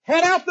line,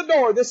 head out the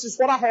door, this is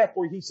what I have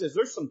for you. He says,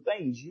 there's some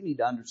things you need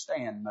to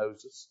understand,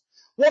 Moses.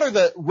 What are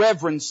the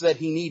reverence that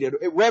he needed?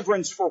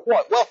 Reverence for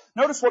what? Well,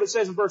 notice what it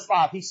says in verse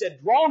 5. He said,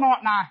 draw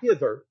not nigh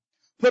hither,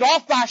 put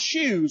off thy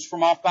shoes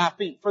from off thy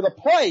feet, for the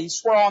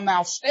place whereon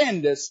thou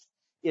standest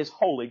is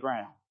holy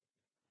ground.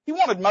 He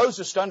wanted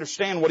Moses to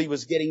understand what he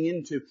was getting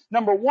into.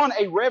 Number one,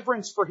 a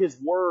reverence for his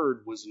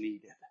word was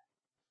needed.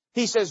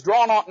 He says,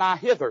 draw not nigh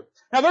hither.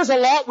 Now there's a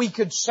lot we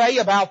could say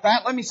about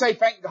that. Let me say,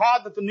 thank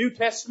God that the New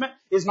Testament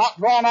is not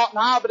draw not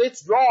nigh, but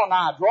it's draw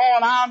nigh. Draw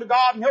nigh unto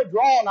God and He'll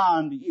draw nigh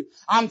unto you.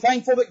 I'm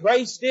thankful that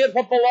grace did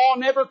what the law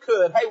never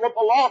could. Hey, what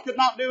the law could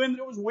not do in that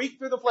it was weak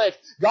through the flesh.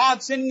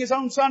 God sending His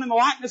own Son in the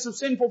likeness of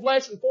sinful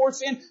flesh and for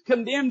sin,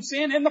 condemned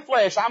sin in the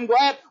flesh. I'm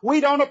glad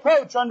we don't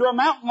approach under a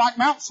mountain like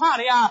Mount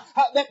Sinai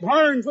that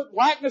burns with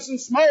blackness and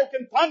smoke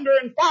and thunder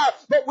and fire,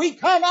 but we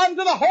come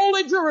unto the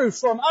holy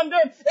Jerusalem, under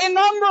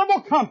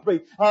innumerable company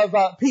of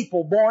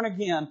people born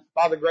again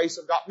by the grace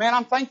of God. Man,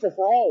 I'm thankful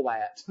for all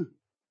that.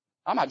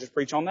 I might just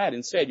preach on that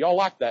instead. Y'all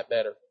like that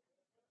better.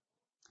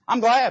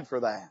 I'm glad for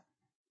that.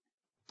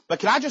 But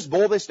can I just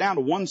boil this down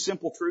to one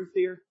simple truth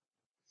here?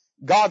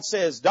 God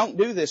says, don't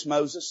do this,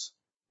 Moses.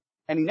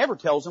 And He never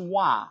tells him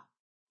why.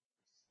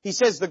 He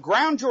says, the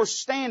ground you're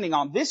standing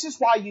on, this is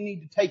why you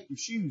need to take your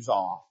shoes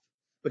off.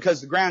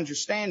 Because the ground you're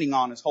standing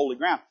on is holy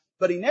ground.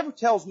 But He never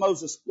tells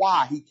Moses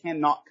why he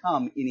cannot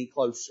come any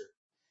closer.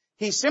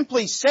 He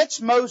simply sets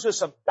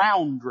Moses a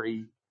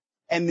boundary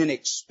and then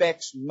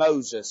expects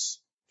Moses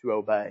to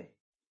obey.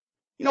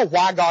 You know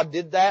why God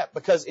did that?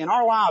 Because in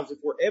our lives, if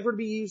we're ever to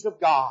be used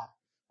of God,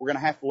 we're going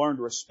to have to learn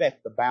to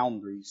respect the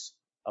boundaries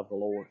of the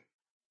Lord.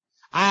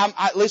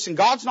 Listen,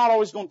 God's not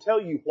always going to tell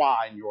you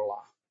why in your life.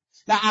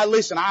 Now,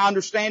 I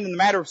understand in the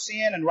matter of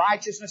sin and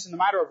righteousness, in the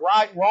matter of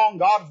right and wrong,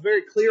 God is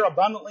very clear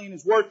abundantly in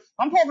His Word.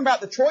 I'm talking about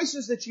the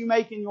choices that you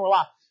make in your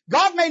life.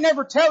 God may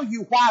never tell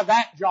you why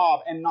that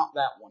job and not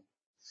that one.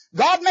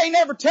 God may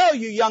never tell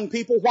you, young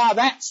people, why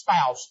that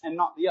spouse and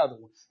not the other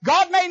one.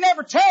 God may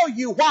never tell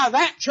you why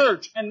that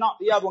church and not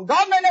the other one.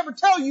 God may never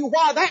tell you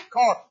why that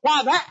car,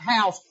 why that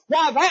house,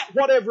 why that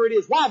whatever it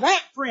is, why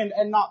that friend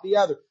and not the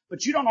other.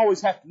 But you don't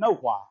always have to know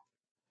why.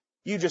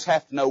 You just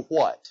have to know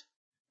what.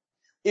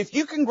 If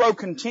you can grow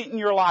content in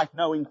your life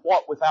knowing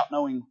what without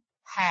knowing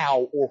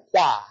how or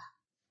why,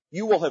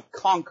 you will have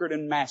conquered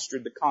and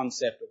mastered the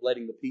concept of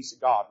letting the peace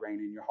of God reign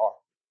in your heart.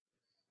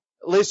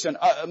 Listen,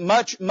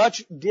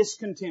 much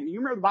discontentment. You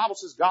remember the Bible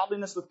says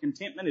godliness with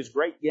contentment is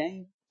great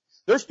gain?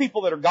 There's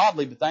people that are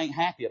godly, but they ain't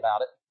happy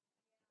about it.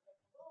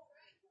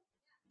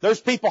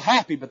 There's people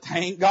happy, but they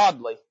ain't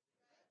godly.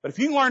 But if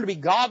you can learn to be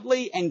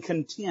godly and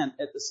content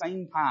at the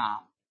same time,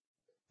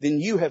 then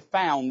you have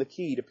found the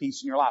key to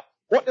peace in your life.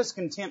 What does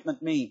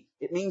contentment mean?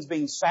 It means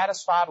being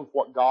satisfied with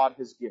what God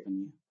has given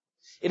you.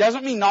 It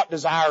doesn't mean not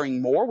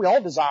desiring more. We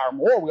all desire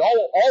more. We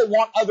all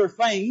want other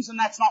things, and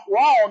that's not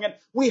wrong. And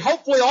we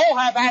hopefully all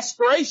have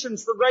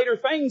aspirations for greater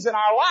things in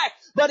our life.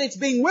 But it's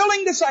being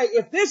willing to say,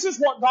 if this is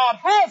what God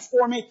has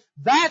for me,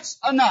 that's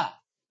enough.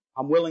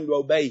 I'm willing to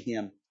obey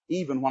Him,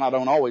 even when I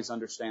don't always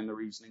understand the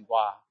reasoning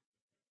why.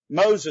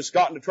 Moses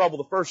got into trouble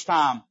the first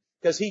time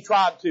because he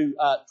tried to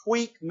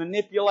tweak,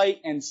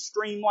 manipulate, and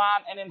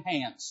streamline and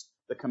enhance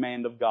the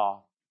command of God.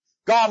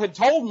 God had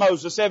told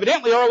Moses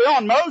evidently early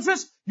on,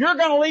 Moses, you're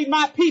going to lead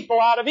my people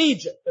out of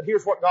Egypt. But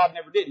here's what God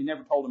never did. He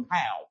never told him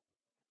how.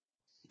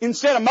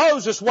 Instead of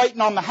Moses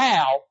waiting on the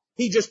how,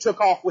 he just took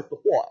off with the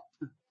what.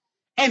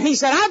 And he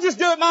said, I'll just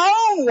do it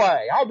my own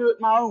way. I'll do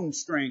it my own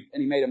strength.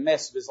 And he made a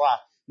mess of his life.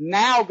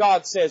 Now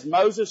God says,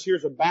 Moses,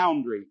 here's a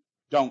boundary.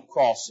 Don't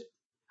cross it.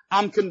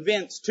 I'm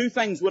convinced two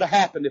things would have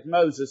happened if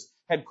Moses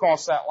had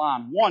crossed that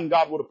line. One,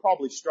 God would have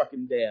probably struck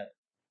him dead.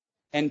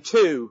 And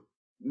two,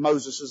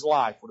 Moses'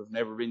 life would have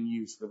never been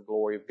used for the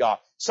glory of God.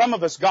 Some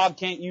of us, God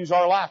can't use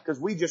our life because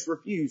we just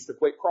refuse to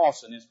quit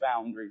crossing His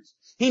boundaries.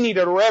 He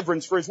needed a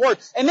reverence for His Word.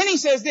 And then He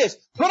says this,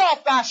 put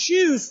off thy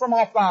shoes from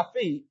off thy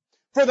feet,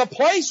 for the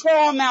place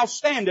whereon thou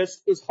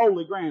standest is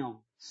holy ground.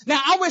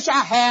 Now, I wish I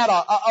had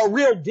a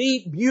real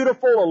deep,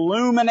 beautiful,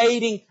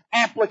 illuminating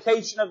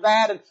application of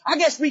that. And I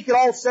guess we could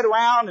all sit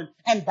around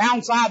and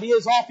bounce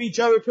ideas off each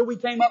other till we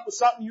came up with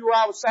something you or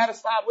I was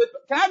satisfied with.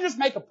 But can I just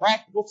make a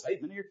practical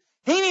statement here?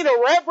 He needed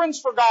a reverence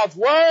for God's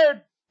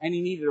Word, and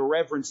he needed a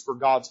reverence for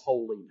God's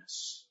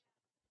holiness.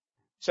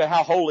 So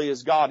how holy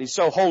is God? He's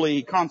so holy,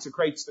 He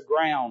consecrates the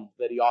ground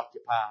that He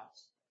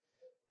occupies.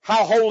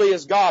 How holy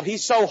is God?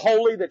 He's so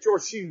holy that your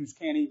shoes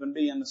can't even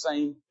be in the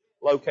same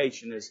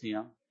location as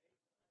Him.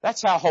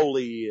 That's how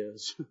holy He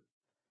is.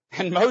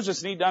 And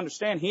Moses needs to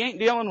understand, he ain't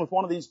dealing with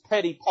one of these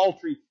petty,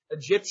 paltry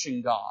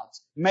Egyptian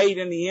gods made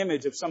in the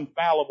image of some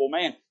fallible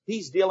man.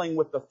 He's dealing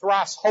with the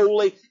thrice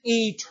holy,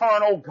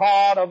 eternal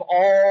God of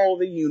all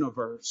the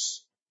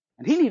universe.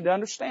 And he needed to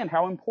understand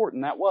how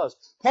important that was.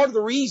 Part of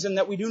the reason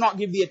that we do not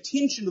give the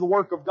attention to the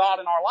work of God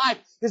in our life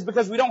is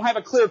because we don't have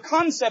a clear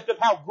concept of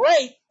how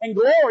great and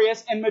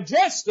glorious and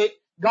majestic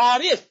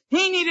God is.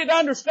 He needed to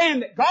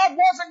understand that God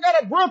wasn't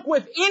going to brook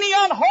with any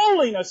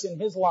unholiness in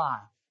his life.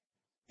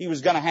 He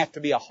was going to have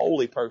to be a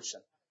holy person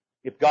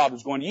if God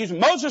was going to use him.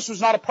 Moses was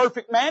not a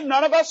perfect man.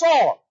 None of us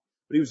are.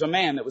 But he was a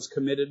man that was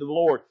committed to the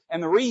Lord.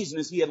 And the reason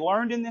is he had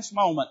learned in this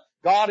moment,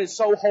 God is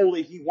so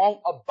holy, He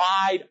won't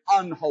abide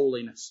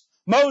unholiness.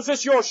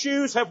 Moses, your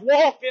shoes have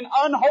walked in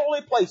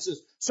unholy places,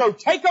 so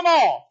take them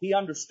off. He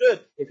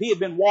understood if he had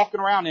been walking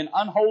around in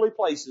unholy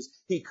places,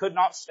 he could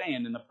not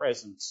stand in the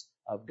presence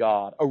of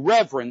God. A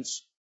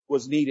reverence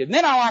was needed. And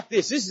then I like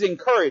this. This is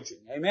encouraging.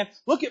 Amen.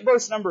 Look at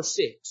verse number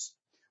 6.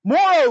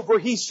 Moreover,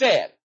 he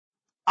said,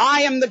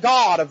 I am the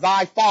God of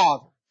thy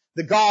father,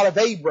 the God of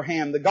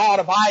Abraham, the God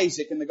of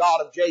Isaac, and the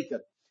God of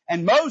Jacob.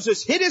 And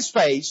Moses hid his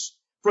face,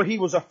 for he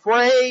was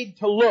afraid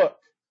to look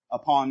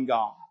upon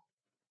God.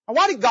 Now,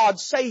 why did God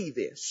say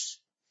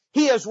this?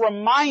 He is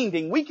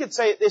reminding, we could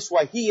say it this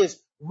way, He is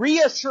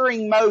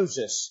reassuring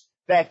Moses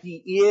that He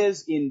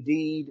is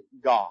indeed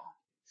God.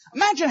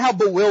 Imagine how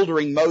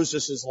bewildering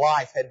Moses'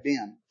 life had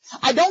been.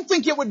 I don't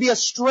think it would be a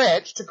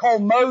stretch to call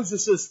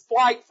Moses'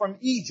 flight from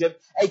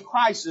Egypt a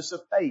crisis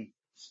of faith.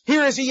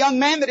 Here is a young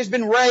man that has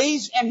been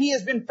raised, and he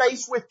has been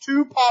faced with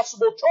two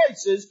possible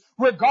choices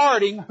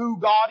regarding who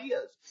God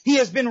is. He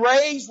has been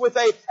raised with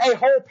a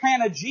whole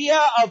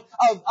panacea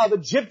of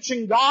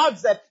Egyptian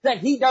gods that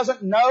he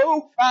doesn't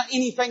know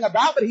anything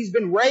about, but he's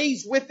been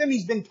raised with them.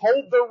 He's been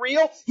told they're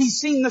real. He's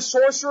seen the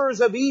sorcerers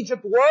of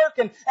Egypt work,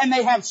 and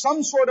they have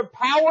some sort of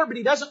power, but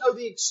he doesn't know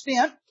the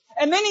extent.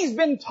 And then he's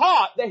been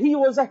taught that he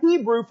was a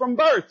Hebrew from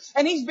birth.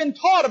 And he's been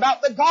taught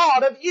about the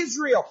God of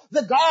Israel,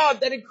 the God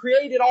that had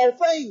created all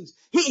things.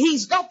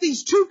 He's got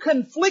these two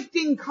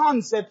conflicting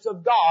concepts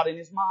of God in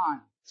his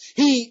mind.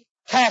 He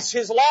casts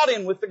his lot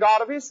in with the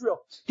God of Israel.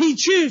 He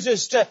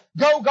chooses to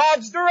go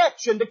God's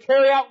direction, to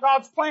carry out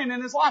God's plan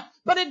in his life.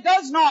 But it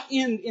does not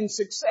end in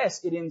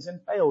success. It ends in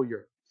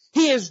failure.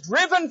 He is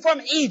driven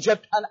from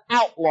Egypt an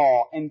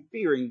outlaw and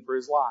fearing for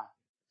his life.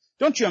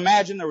 Don't you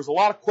imagine there was a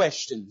lot of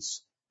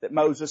questions that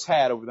Moses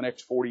had over the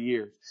next 40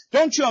 years.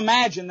 Don't you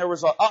imagine there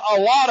was a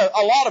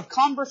lot of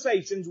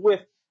conversations with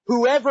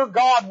whoever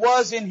God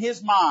was in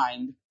his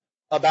mind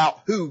about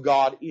who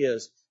God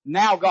is.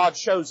 Now God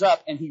shows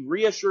up and He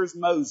reassures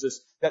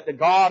Moses that the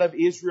God of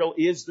Israel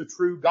is the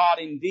true God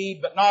indeed.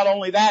 But not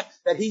only that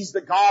He's the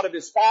God of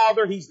his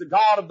father, He's the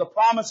God of the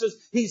promises,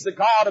 He's the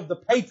God of the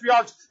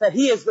patriarchs, that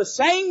He is the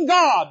same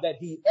God that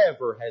He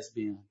ever has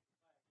been.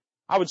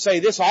 I would say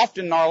this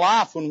often in our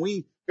life when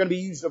we going to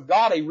be used of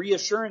God, a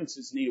reassurance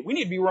is needed. We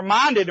need to be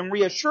reminded and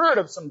reassured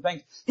of some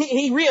things.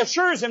 He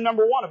reassures him,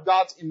 number one, of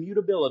God's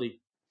immutability.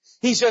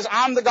 He says,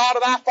 I'm the God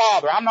of thy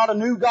father. I'm not a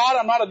new God.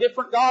 I'm not a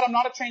different God. I'm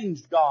not a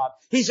changed God.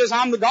 He says,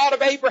 I'm the God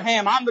of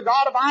Abraham. I'm the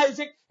God of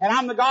Isaac. And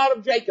I'm the God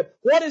of Jacob.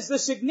 What is the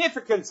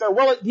significance there?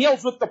 Well, it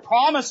deals with the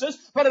promises,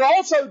 but it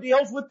also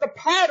deals with the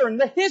pattern,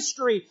 the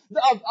history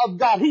of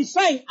God. He's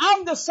saying,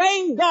 I'm the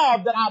same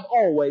God that I've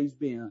always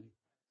been.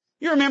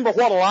 You remember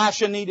what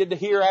Elisha needed to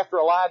hear after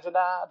Elijah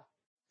died?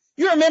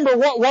 You remember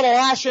what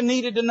Elisha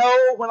needed to know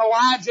when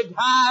Elijah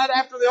died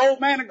after the old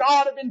man of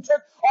God had been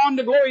took on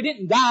to glory. He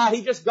didn't die.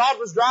 God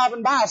was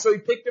driving by, so He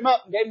picked him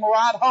up and gave him a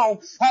ride home.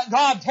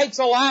 God takes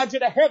Elijah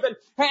to heaven,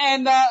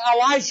 and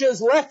Elisha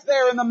is left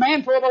there, and the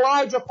mantle of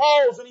Elijah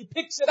falls, and he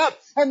picks it up.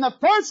 And the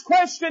first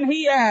question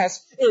he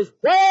asks is,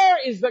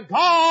 where is the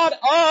God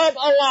of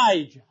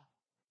Elijah?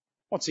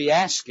 What's he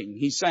asking?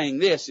 He's saying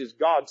this, is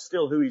God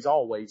still who He's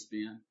always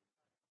been?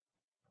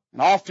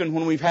 And often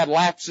when we've had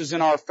lapses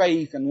in our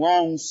faith and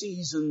long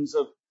seasons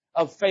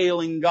of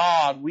failing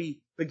God,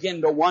 we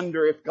begin to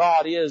wonder if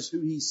God is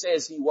who He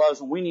says He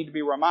was, and we need to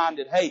be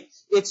reminded, hey,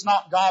 it's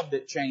not God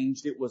that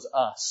changed, it was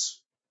us.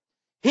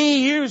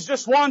 He used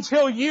us once,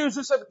 He'll use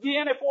us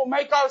again if we'll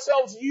make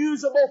ourselves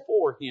usable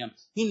for Him.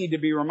 He need to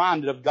be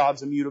reminded of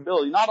God's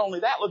immutability. Not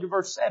only that, look at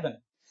verse 7.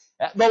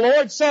 The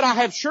Lord said, I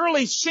have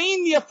surely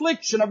seen the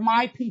affliction of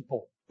my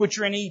people, which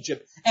are in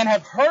Egypt, and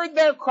have heard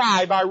their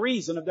cry by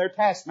reason of their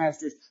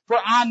taskmasters, for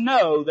I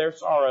know their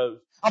sorrows.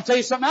 I'll tell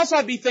you something else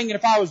I'd be thinking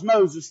if I was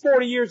Moses.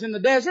 40 years in the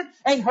desert,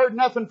 ain't heard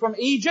nothing from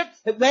Egypt.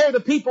 There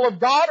the people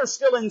of God are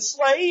still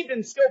enslaved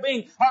and still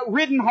being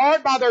ridden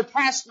hard by their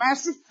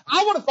taskmasters.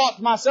 I would have thought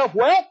to myself,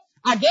 well,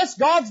 I guess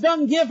God's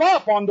done give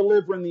up on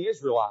delivering the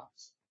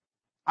Israelites.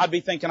 I'd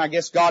be thinking, I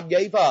guess God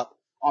gave up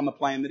on the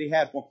plan that He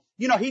had for them.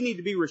 You know, he needed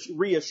to be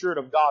reassured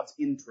of God's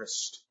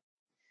interest.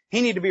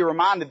 He needed to be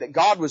reminded that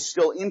God was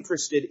still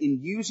interested in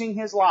using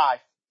his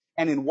life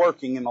and in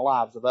working in the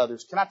lives of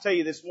others. Can I tell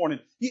you this morning,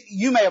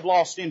 you may have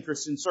lost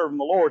interest in serving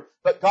the Lord,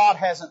 but God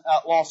hasn't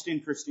lost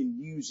interest in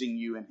using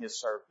you in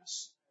His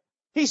service.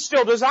 He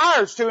still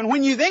desires to. And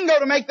when you then go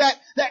to make that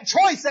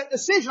choice, that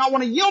decision, I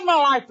want to yield my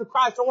life to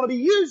Christ, I want to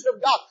be used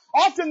of God,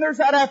 often there's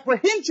that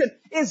apprehension.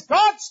 Is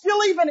God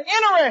still even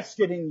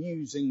interested in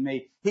using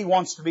me? He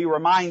wants to be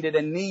reminded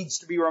and needs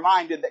to be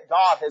reminded that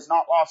God has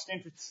not lost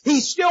interest. He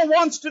still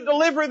wants to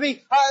deliver the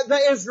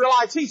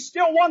Israelites. He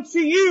still wants to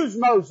use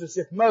Moses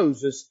if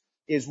Moses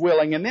is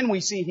willing. And then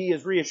we see he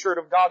is reassured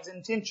of God's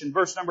intention.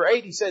 Verse number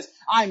 8, he says,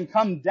 I am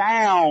come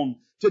down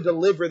to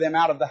deliver them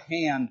out of the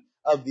hand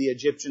of the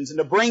Egyptians, and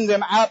to bring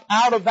them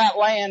out of that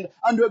land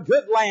unto a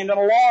good land, and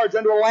a large,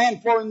 unto a land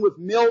flowing with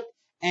milk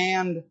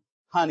and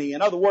honey.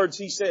 In other words,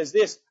 he says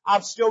this,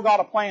 I've still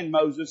got a plan,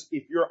 Moses,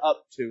 if you're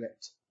up to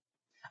it.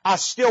 I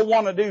still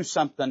want to do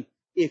something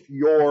if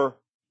you're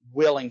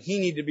willing. He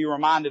needed to be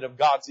reminded of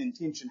God's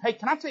intention. Hey,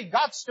 can I tell you,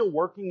 God's still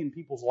working in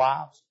people's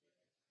lives.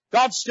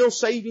 God's still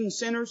saving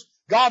sinners.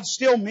 God's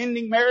still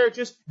mending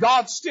marriages.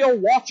 God's still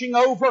watching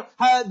over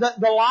the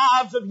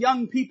lives of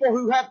young people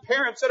who have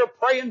parents that are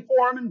praying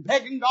for them and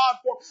begging God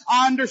for them.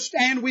 I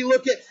understand we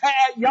look at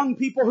young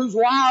people whose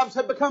lives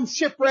have become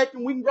shipwrecked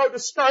and we can grow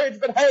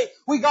discouraged, but hey,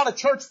 we got a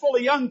church full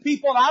of young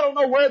people and I don't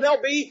know where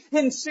they'll be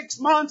in 6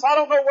 months. I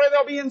don't know where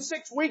they'll be in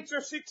 6 weeks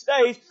or 6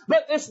 days,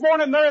 but this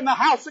morning they're in the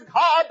house of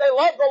God. They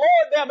love the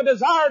Lord. They have a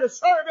desire to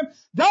serve Him.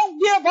 Don't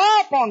give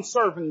up on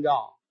serving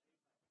God.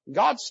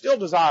 God still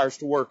desires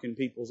to work in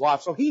people's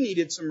lives. So he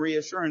needed some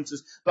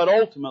reassurances. But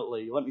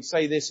ultimately, let me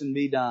say this and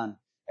be done,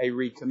 a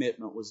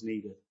recommitment was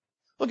needed.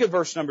 Look at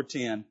verse number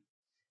 10.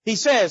 He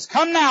says,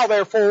 Come now,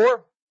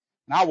 therefore,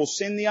 and I will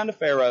send thee unto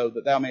Pharaoh,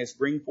 that thou mayest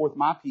bring forth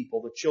my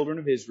people, the children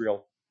of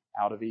Israel,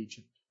 out of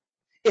Egypt.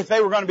 If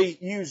they were going to be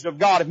used of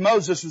God, if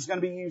Moses was going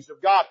to be used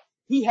of God,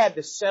 he had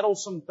to settle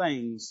some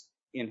things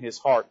in his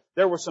heart.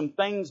 There were some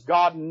things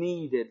God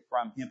needed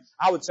from him.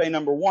 I would say,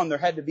 number one, there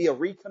had to be a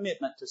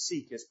recommitment to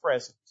seek His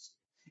presence.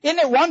 Isn't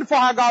it wonderful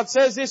how God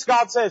says this?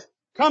 God says,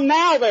 Come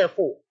now,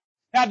 therefore.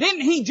 Now,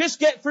 didn't He just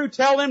get through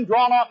telling him,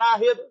 Draw not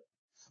nigh hither?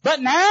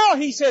 But now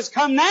He says,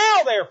 Come now,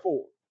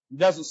 therefore. He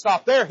doesn't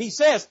stop there. He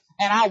says,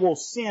 And I will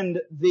send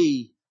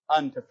thee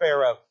unto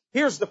Pharaoh.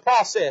 Here's the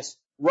process.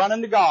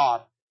 Running to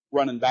God,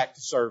 running back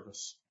to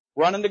service.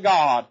 Running to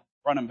God,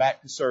 running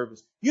back to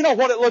service. You know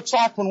what it looks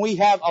like when we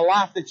have a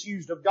life that's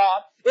used of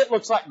God? It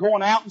looks like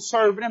going out and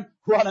serving Him,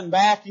 running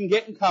back and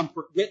getting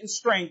comfort, getting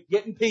strength,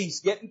 getting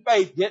peace, getting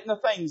faith, getting the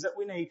things that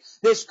we need.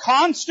 This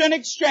constant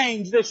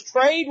exchange, this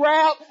trade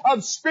route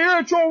of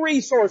spiritual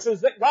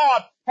resources that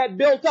God had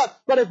built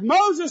up. But if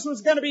Moses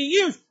was going to be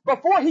used,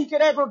 before he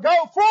could ever go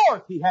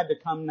forth, he had to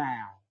come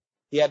now.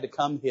 He had to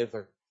come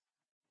hither.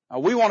 Now,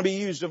 we want to be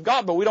used of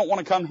God, but we don't want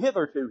to come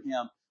hither to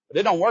Him. But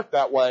it don't work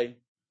that way.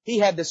 He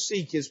had to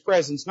seek His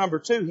presence. Number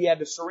two, he had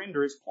to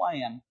surrender his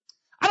plan.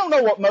 I don't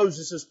know what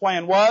Moses'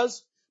 plan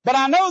was, but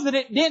I know that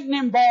it didn't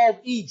involve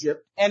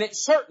Egypt, and it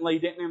certainly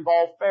didn't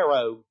involve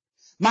Pharaoh.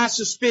 My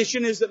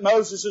suspicion is that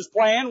Moses'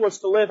 plan was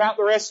to live out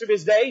the rest of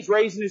his days,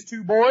 raising his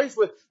 2 boys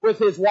with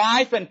his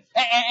wife, and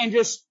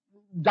just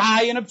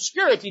die in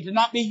obscurity, to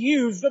not be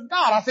used of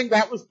God. I think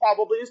that was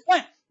probably his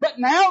plan. But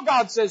now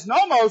God says,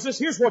 no, Moses,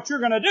 here's what you're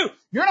going to do.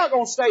 You're not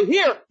going to stay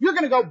here. You're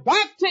going to go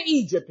back to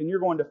Egypt, and you're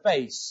going to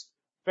face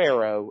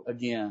Pharaoh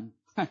again.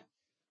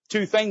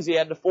 2 things he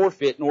had to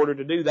forfeit in order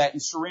to do that. In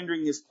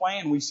surrendering his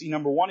plan, we see,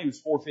 number one, he was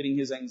forfeiting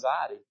his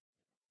anxiety.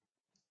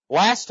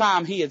 Last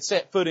time he had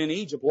set foot in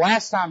Egypt,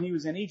 last time he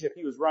was in Egypt,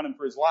 he was running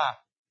for his life.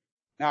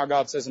 Now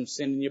God says, I'm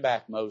sending you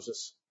back,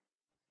 Moses.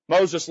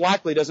 Moses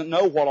likely doesn't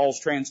know what all's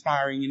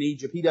transpiring in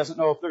Egypt. He doesn't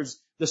know if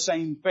there's the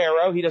same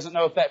Pharaoh. He doesn't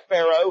know if that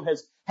Pharaoh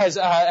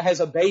has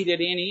abated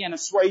any and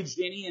assuaged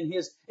any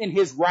in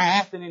his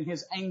wrath and in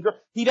his anger.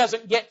 He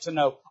doesn't get to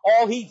know.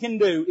 All he can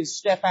do is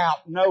step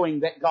out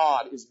knowing that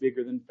God is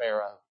bigger than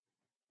Pharaoh.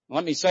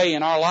 Let me say,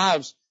 in our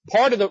lives,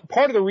 part of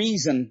the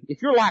reason,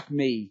 if you're like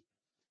me,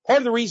 part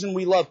of the reason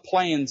we love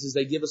plans is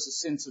they give us a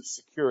sense of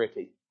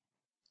security.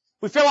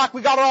 We feel like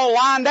we got it all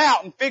lined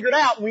out and figured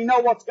out and we know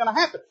what's going to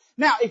happen.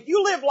 Now, if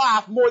you live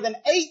life more than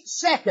 8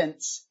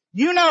 seconds,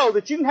 you know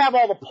that you can have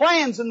all the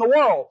plans in the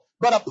world,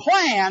 but a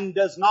plan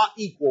does not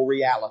equal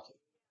reality.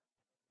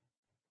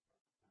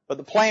 But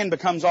the plan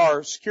becomes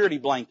our security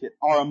blanket,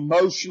 our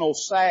emotional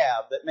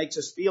salve that makes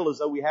us feel as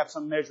though we have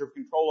some measure of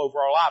control over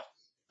our lives.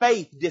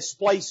 Faith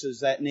displaces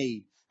that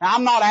need. Now,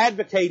 I'm not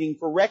advocating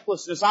for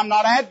recklessness. I'm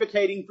not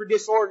advocating for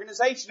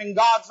disorganization, and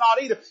God's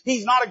not either.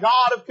 He's not a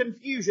God of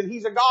confusion.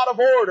 He's a God of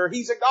order.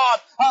 He's a God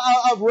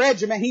of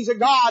regimen. He's a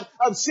God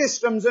of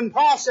systems and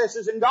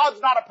processes, and God's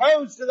not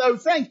opposed to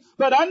those things.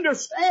 But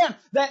understand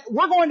that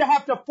we're going to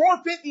have to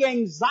forfeit the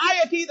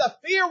anxiety, the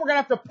fear. We're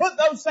going to have to put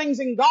those things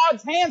in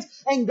God's hands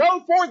and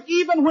go forth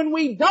even when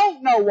we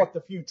don't know what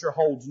the future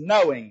holds,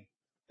 knowing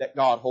that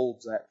God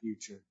holds that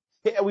future.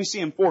 We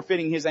see him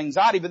forfeiting his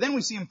anxiety, but then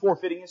we see him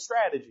forfeiting his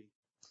strategy.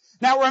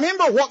 Now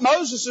remember what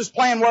Moses'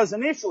 plan was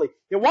initially.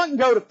 It wasn't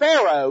go to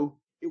Pharaoh,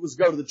 it was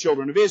go to the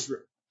children of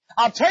Israel.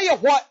 I'll tell you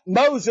what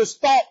Moses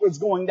thought was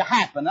going to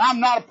happen. I'm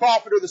not a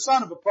prophet or the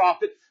son of a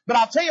prophet, but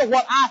I'll tell you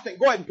what I think.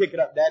 Go ahead and pick it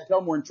up, Dad. Tell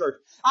them we're in church.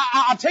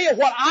 I'll tell you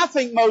what I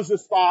think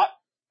Moses thought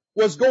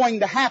was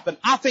going to happen.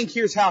 I think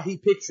here's how he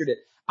pictured it.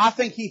 I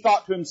think he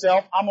thought to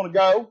himself, I'm going to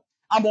go.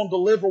 I'm going to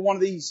deliver one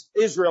of these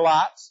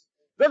Israelites.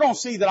 They're going to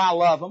see that I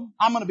love them.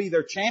 I'm going to be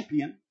their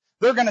champion.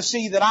 They're going to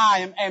see that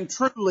I am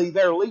truly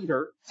their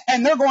leader.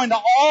 And they're going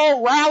to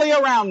all rally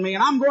around me.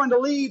 And I'm going to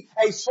lead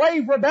a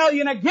slave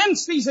rebellion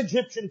against these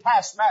Egyptian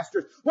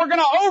taskmasters. We're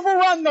going to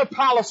overrun their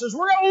palaces.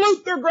 We're going to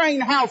loot their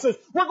grain houses.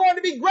 We're going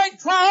to be great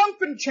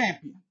triumphant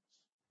champions.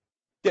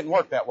 Didn't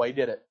work that way,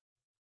 did it?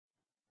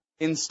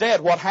 Instead,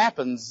 what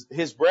happens,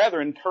 his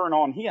brethren turn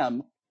on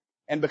him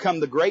and become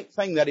the great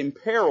thing that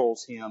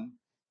imperils him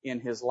in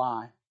his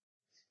life.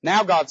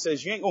 Now God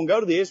says, you ain't going to go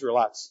to the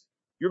Israelites.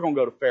 You're going to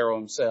go to Pharaoh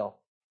himself.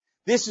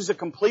 This is a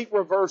complete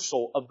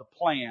reversal of the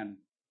plan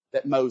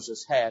that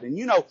Moses had. And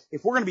you know,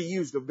 if we're going to be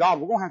used of God,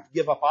 we're going to have to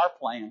give up our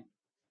plan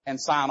and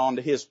sign on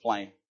to His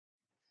plan.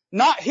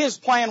 Not His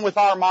plan with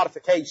our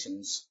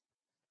modifications,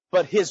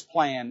 but His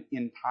plan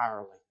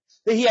entirely.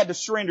 That He had to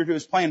surrender to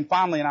His plan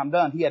finally, and I'm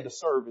done. He had to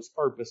serve His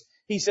purpose.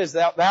 He says,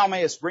 thou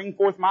mayest bring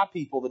forth my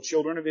people, the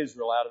children of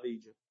Israel, out of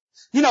Egypt.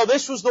 You know,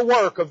 this was the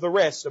work of the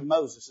rest of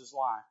Moses'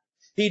 life.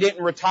 He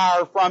didn't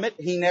retire from it.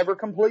 He never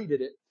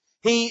completed it.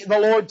 The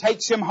Lord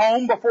takes him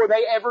home before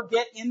they ever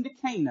get into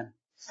Canaan.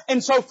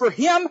 And so for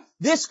him,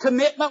 this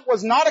commitment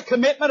was not a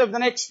commitment of the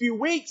next few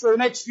weeks or the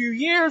next few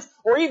years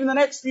or even the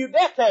next few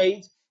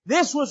decades.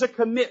 This was a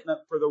commitment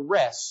for the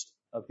rest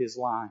of his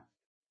life.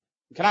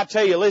 Can I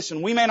tell you,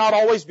 listen, we may not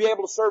always be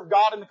able to serve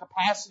God in the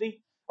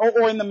capacity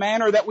or in the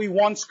manner that we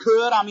once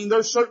could. I mean,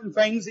 there's certain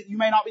things that you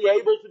may not be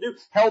able to do.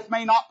 Health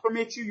may not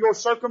permit you. Your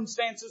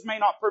circumstances may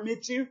not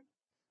permit you.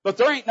 But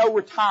there ain't no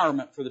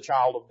retirement for the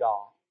child of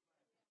God.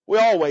 We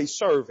always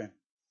serve Him.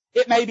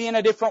 It may be in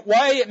a different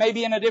way. It may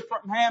be in a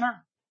different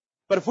manner.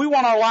 But if we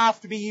want our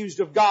life to be used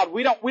of God,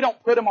 we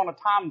don't put Him on a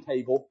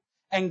timetable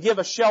and give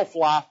a shelf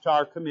life to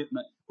our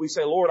commitment. We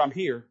say, Lord, I'm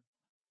here.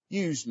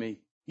 Use me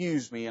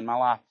in my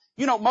life.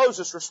 You know,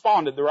 Moses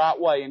responded the right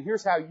way, and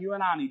here's how you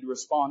and I need to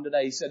respond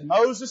today. He said,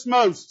 Moses,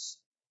 Moses.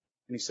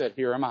 And he said,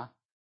 here am I.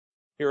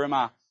 Here am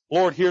I.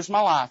 Lord, here's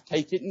my life.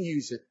 Take it and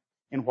use it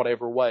in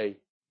whatever way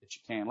that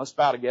you can. Let's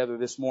bow together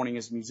this morning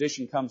as the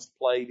musician comes to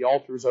play. The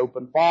altar is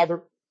open.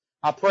 Father,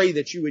 I pray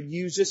that you would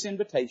use this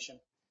invitation.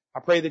 I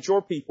pray that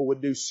your people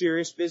would do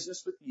serious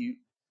business with you.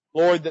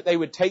 Lord, that they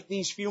would take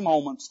these few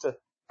moments to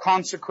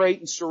consecrate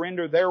and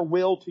surrender their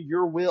will to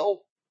your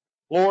will.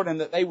 Lord,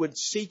 and that they would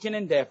seek and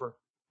endeavor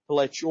to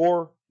let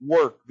your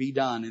work be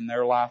done in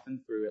their life and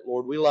through it.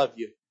 Lord, we love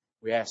you.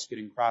 We ask it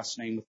in Christ's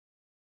name.